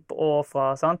amp og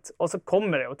fra, sant, og så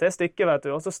kommer det jo til stykket, vet du,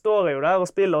 og så står jeg jo der og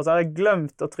spiller, og så har jeg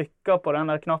glemt å trykke på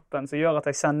den der knappen som gjør at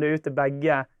jeg sender ut til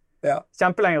begge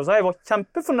kjempelenge, og så har jeg vært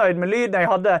kjempefornøyd med lyden jeg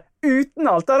hadde uten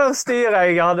alt det der styret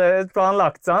jeg hadde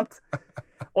planlagt, sant?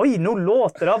 Oi, nå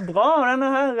låter det bra, denne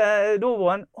her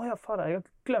dobroen. Ja, fader, jeg har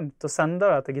glemt å sende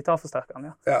det til gitarforsterkeren,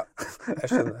 Ja, jeg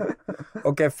skjønner.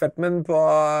 Ok, fett, men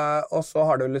og så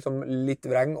har du liksom litt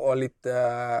vreng og litt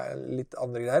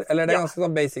andre greier. Eller er det ganske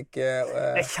sånn basic?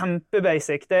 Det er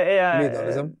kjempebasic. Det er... Lyder,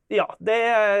 liksom? Ja, det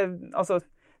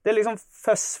er liksom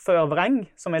føss før vreng,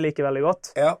 som jeg liker veldig godt.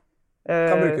 Ja.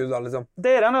 Hva bruker du da, liksom?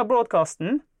 Det er denne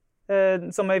broadcasten,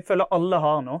 som jeg føler alle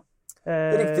har nå.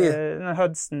 Riktig. Den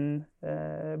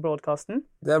Hudson-broadcasten.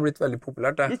 Det har blitt veldig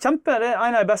populært, det. Kjempe, det er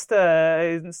en av de beste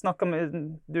jeg snakket med.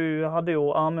 Du hadde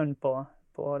jo Amund på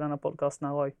denne podcasten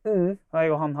her også. Og jeg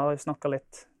og han har jo snakket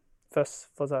litt føss,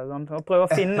 for å si det sånn. Og prøve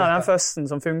å finne den føssen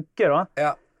som funker, da.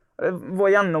 Ja. Jeg var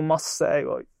gjennom masse, jeg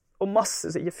også. Og masse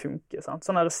som ikke funker, sant?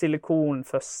 Sånne der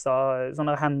silikonføsser,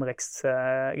 sånne der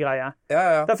Henriks-greier.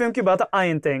 Ja. Det funker jo bare til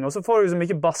én ting, og så får du så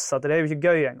mye bass at det er jo ikke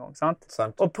gøy engang, sant?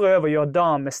 Sant. Og prøv å gjøre det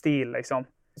med stil, liksom.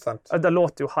 Sant. Det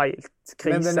låter jo helt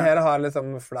krise. Men den her har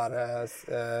liksom flere...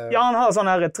 Ja, han har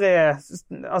sånne her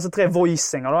tre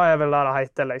voicinger, da er vel det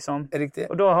heter, liksom. Riktig.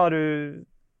 Og da har du...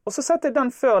 Og så setter jeg den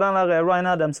før den der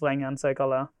Ryan Adams-vrengen, som jeg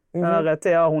kaller det. Den der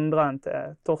TA100-en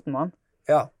til Tortenmann.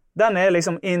 Ja. Den er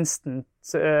liksom instant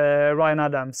Ryan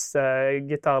Adams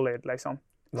gitarlyd, liksom.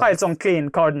 Helt sånn clean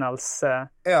Cardinals.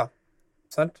 Ja,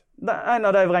 sant. Det er en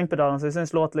av de vrengpedalene som jeg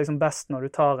synes låter liksom best når du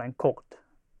tar en kord.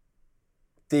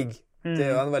 Digg. Det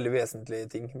er jo en veldig vesentlig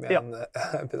ting med en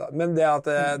pedal. Men det at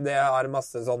det har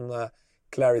masse sånn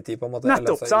clarity på en måte.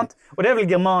 Nettopp, sant? Og det er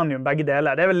vel germanium begge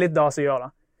deler. Det er vel litt da som gjør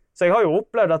det. Så jeg har jo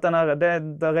opplevd at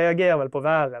det reagerer vel på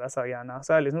været, disse greiene.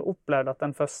 Så jeg har liksom opplevd at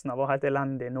den føssen var helt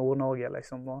elendig i Nord-Norge,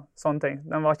 liksom, og sånne ting.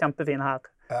 Den var kjempefin her.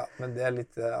 Ja, men det er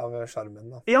litt av skjermen,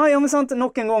 da. Ja, men sant,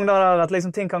 nok en gang der at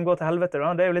liksom ting kan gå til helvete,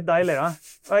 da. Det er jo litt deilig, da.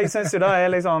 Og jeg synes jo det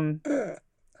er liksom...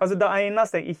 Altså, det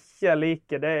eneste jeg ikke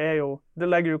liker, det er jo...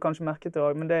 Det legger du kanskje merke til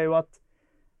også, men det er jo at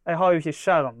jeg har jo ikke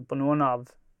skjerm på noen av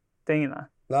tingene.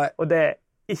 Nei. Og det er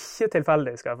ikke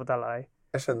tilfeldig, skal jeg fortelle deg.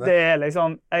 Jeg skjønner. Det er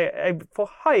liksom, jeg får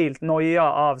helt noia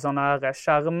av sånne her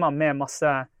skjermer med masse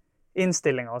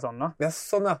innstillinger og sånn, da. Ja,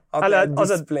 sånn, ja. At det er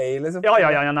display, liksom. Ja,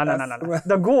 nei.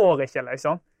 Det går ikke,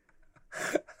 liksom.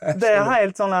 Det er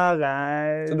helt sånn her...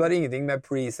 Så du har ingenting med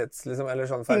presets, liksom, eller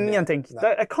sånn ferdig? Ingenting.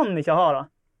 Jeg kan ikke ha det.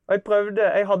 Og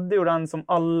jeg hadde jo den som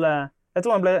alle... Jeg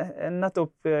tror den ble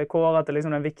nettopp kåret til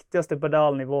liksom den viktigste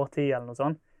pedalen i vår tid, eller noe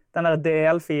sånt. Den der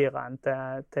DL4-en til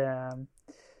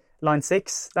Line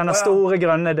 6, denne store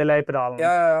grønne delay-pedalen,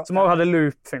 som også hadde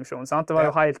loop-funksjon, sant? Det var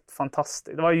jo helt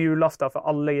fantastisk. Det var jo julaften for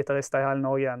alle gitarister i hele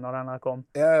Norge når den her kom.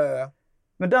 Ja.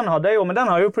 Men den hadde jeg jo, men den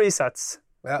har jo presets.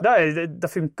 Ja. Det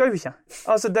funker jo ikke.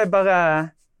 Altså, det er bare...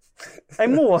 Jeg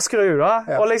må skru, da,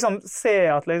 og liksom se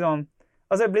at liksom...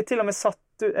 Altså, jeg blir til og med satt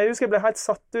ut... Jeg husker jeg ble helt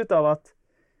satt ut av at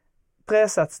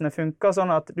presetsene funker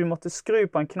sånn at du måtte skru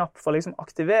på en knapp for å liksom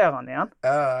aktivere den igjen.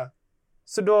 Ja.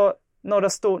 Så da, når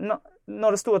det stod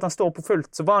at den står på fullt,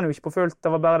 så var den jo ikke på fullt.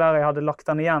 Det var bare der jeg hadde lagt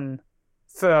den igjen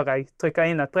før jeg trykket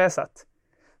inn et preset.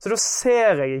 Så da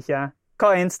ser jeg ikke hva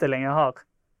innstilling jeg har.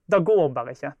 Det går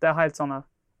bare ikke. Det er helt sånn her.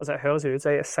 Altså, jeg høres jo ut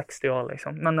som jeg er 60 år,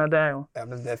 liksom. Men det er jo... Ja,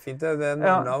 men det er fint.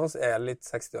 Noen av oss er litt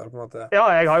 60 år, på en måte. Ja,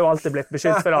 jeg har jo alltid blitt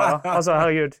beskyldt for det, da. Altså,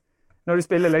 herregud. Når du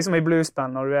spiller liksom i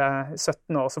bluesband når du er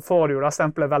 17 år, så får du jo det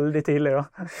stempelet veldig tidlig, da.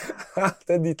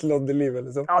 Det er ditt lodd i livet,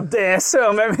 liksom. Ja, det er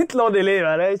søren med mitt lodd i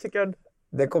livet. Det er ikke kødd.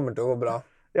 Det kommer til å gå bra.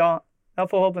 Ja,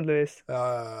 forhåpentligvis. Ja.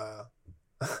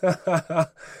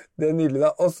 Det er nydelig, da.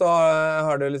 Og så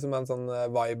har du liksom en sånn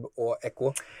vibe og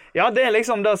ekko. Ja, det er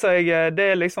liksom det som det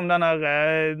er liksom den der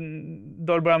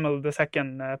Doyle Bramall The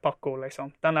Second-pakko, liksom.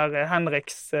 Den der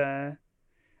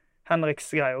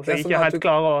Henriks-greia, så jeg ikke helt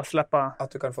klarer å slippe.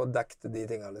 At du kan få dekt de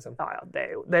tingene, liksom. Ja, det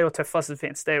er jo tøffest det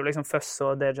finnes. Det er jo liksom fuzz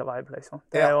og Deja Vibe, liksom.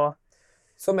 Det er jo...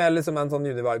 Som er liksom en sånn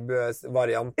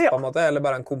Univibe-variant, på en måte, eller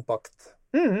bare en kompakt...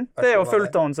 det er jo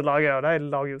Fulltone som lager, og de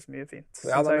lager jo så mye fint.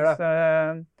 Ja, det gjør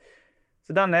det.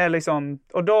 Så den er liksom...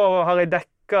 Og da har jeg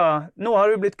dekket... Nå har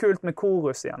det jo blitt kult med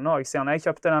korus igjen, siden jeg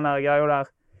kjøpte den der greia der.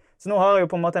 Så nå har jeg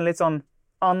jo på en måte en litt sånn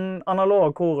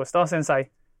analog korus, da, synes jeg.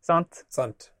 Sant?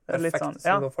 Sant. Perfekt, sånn,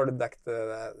 så nå får du dekket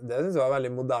det. Det synes jeg var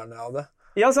veldig moderne av det.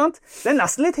 Ja, sant? Det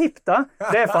nesten litt hipt, da.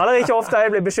 Det faller ikke ofte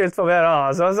jeg blir beskyldt for å være da,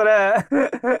 altså. Så det...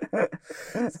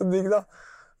 Så digg, da.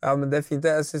 Ja, men det er fint.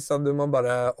 Jeg synes at du må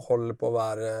bare holde på å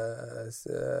være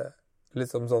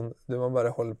liksom sånn, du må bare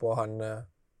holde på han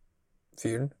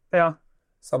fyren. Ja.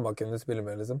 Samme hvem du spiller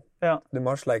med, liksom. Ja. Du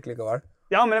må ha sleik likevel.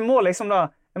 Ja, men det må liksom da,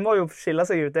 det må jo skille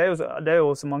seg ut. Det er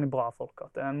jo så mange bra folk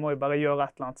at en må jo bare gjøre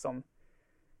et eller annet som,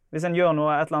 hvis en gjør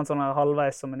noe, et eller annet sånn her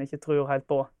halvveis som en ikke tror helt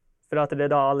på, for at det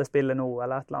er da alle spiller nå,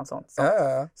 eller et eller annet sånt,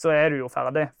 så er du jo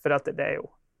ferdig, for at det er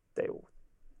jo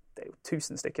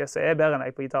 1000 stykker, så jeg er bedre enn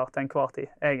jeg på gitar til enhver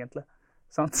tid, egentlig.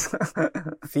 Sant?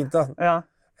 Fint, da. Ja.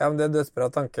 Ja, men det er dødsbra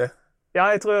tanke. Ja,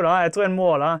 jeg tror det. Jeg tror en må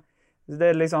da. Det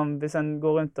er liksom, hvis en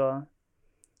går rundt og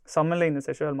sammenligner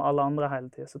seg selv med alle andre hele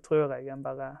tiden, så tror jeg en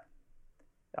bare,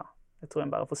 ja, jeg tror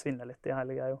en bare forsvinner litt i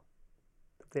hele greia.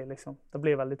 Det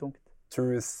blir veldig tungt.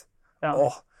 Truth. Ja.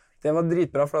 Det var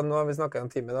dritbra, for nå har vi snakket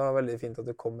en time. Det var veldig fint at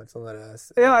det kom et sånt der...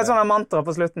 Ja, et sånt mantra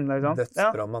på slutten, liksom.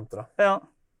 Dødsbra mantra. Ja.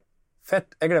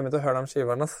 Fett. Jeg gleder meg til å høre dem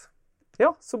skiverne, ass.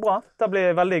 Ja, så bra. Det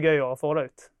blir veldig gøy å få det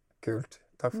ut. Kult.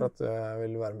 Takk for at du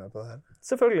vil være med på det her.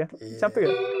 Selvfølgelig.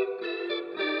 Kjempegøy.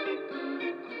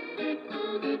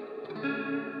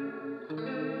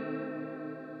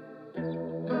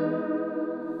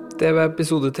 Det var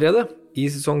episode 3 det, i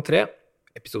sesong 3.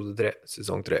 Episode 3,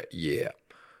 sesong 3, yeah.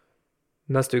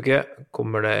 Neste uke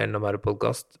kommer det enda mer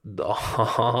podcast. Da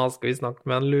skal vi snakke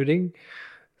med en luring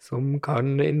som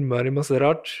kan innmari masse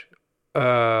rart.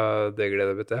 Det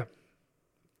gleder jeg meg til.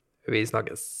 Vi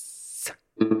snakkes.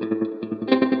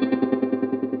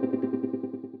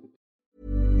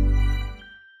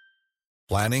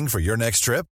 Planning for your next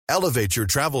trip? Elevate your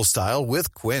travel style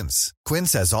with Quince.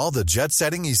 Quince has all the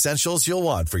jet-setting essentials you'll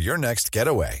want for your next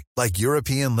getaway, like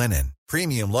European linen,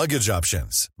 premium luggage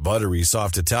options, buttery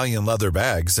soft Italian leather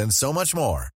bags, and so much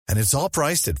more. And it's all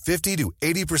priced at 50 to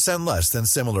 80% less than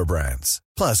similar brands.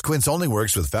 Plus, Quince only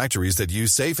works with factories that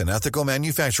use safe and ethical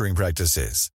manufacturing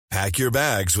practices. Pack your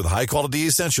bags with high-quality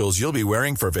essentials you'll be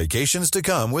wearing for vacations to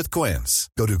come with Quince.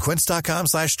 Go to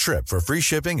quince.com/trip for free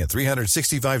shipping and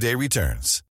 365-day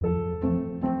returns.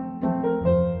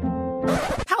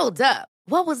 Hold up.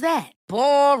 What was that?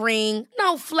 Boring.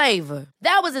 No flavor.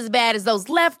 That was as bad as those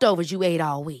leftovers you ate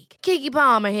all week. Keke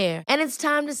Palmer here, and it's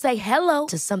time to say hello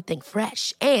to something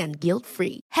fresh and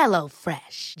guilt-free. Hello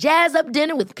Fresh. Jazz up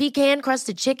dinner with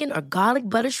pecan-crusted chicken or garlic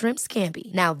butter shrimp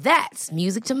scampi. Now that's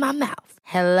music to my mouth.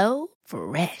 Hello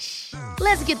Fresh.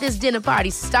 Let's get this dinner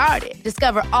party started.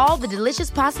 Discover all the delicious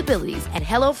possibilities at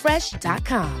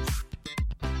HelloFresh.com.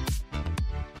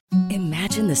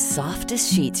 Imagine the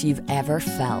softest sheets you've ever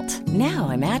felt. Now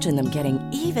imagine them getting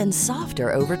even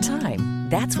softer over time.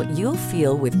 That's what you'll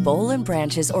feel with Boll &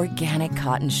 Branch's organic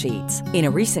cotton sheets. In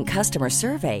a recent customer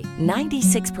survey,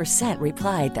 96%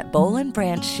 replied that Boll &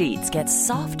 Branch sheets get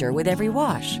softer with every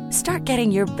wash. Start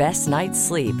getting your best night's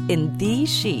sleep in these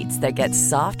sheets that get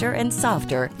softer and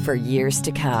softer for years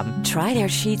to come. Try their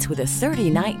sheets with a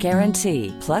 30-night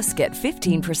guarantee. Plus, get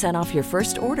 15% off your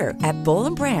first order at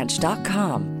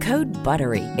bollandbranch.com. Code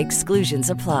BUTTERY. Exclusions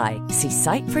apply. See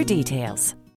site for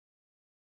details.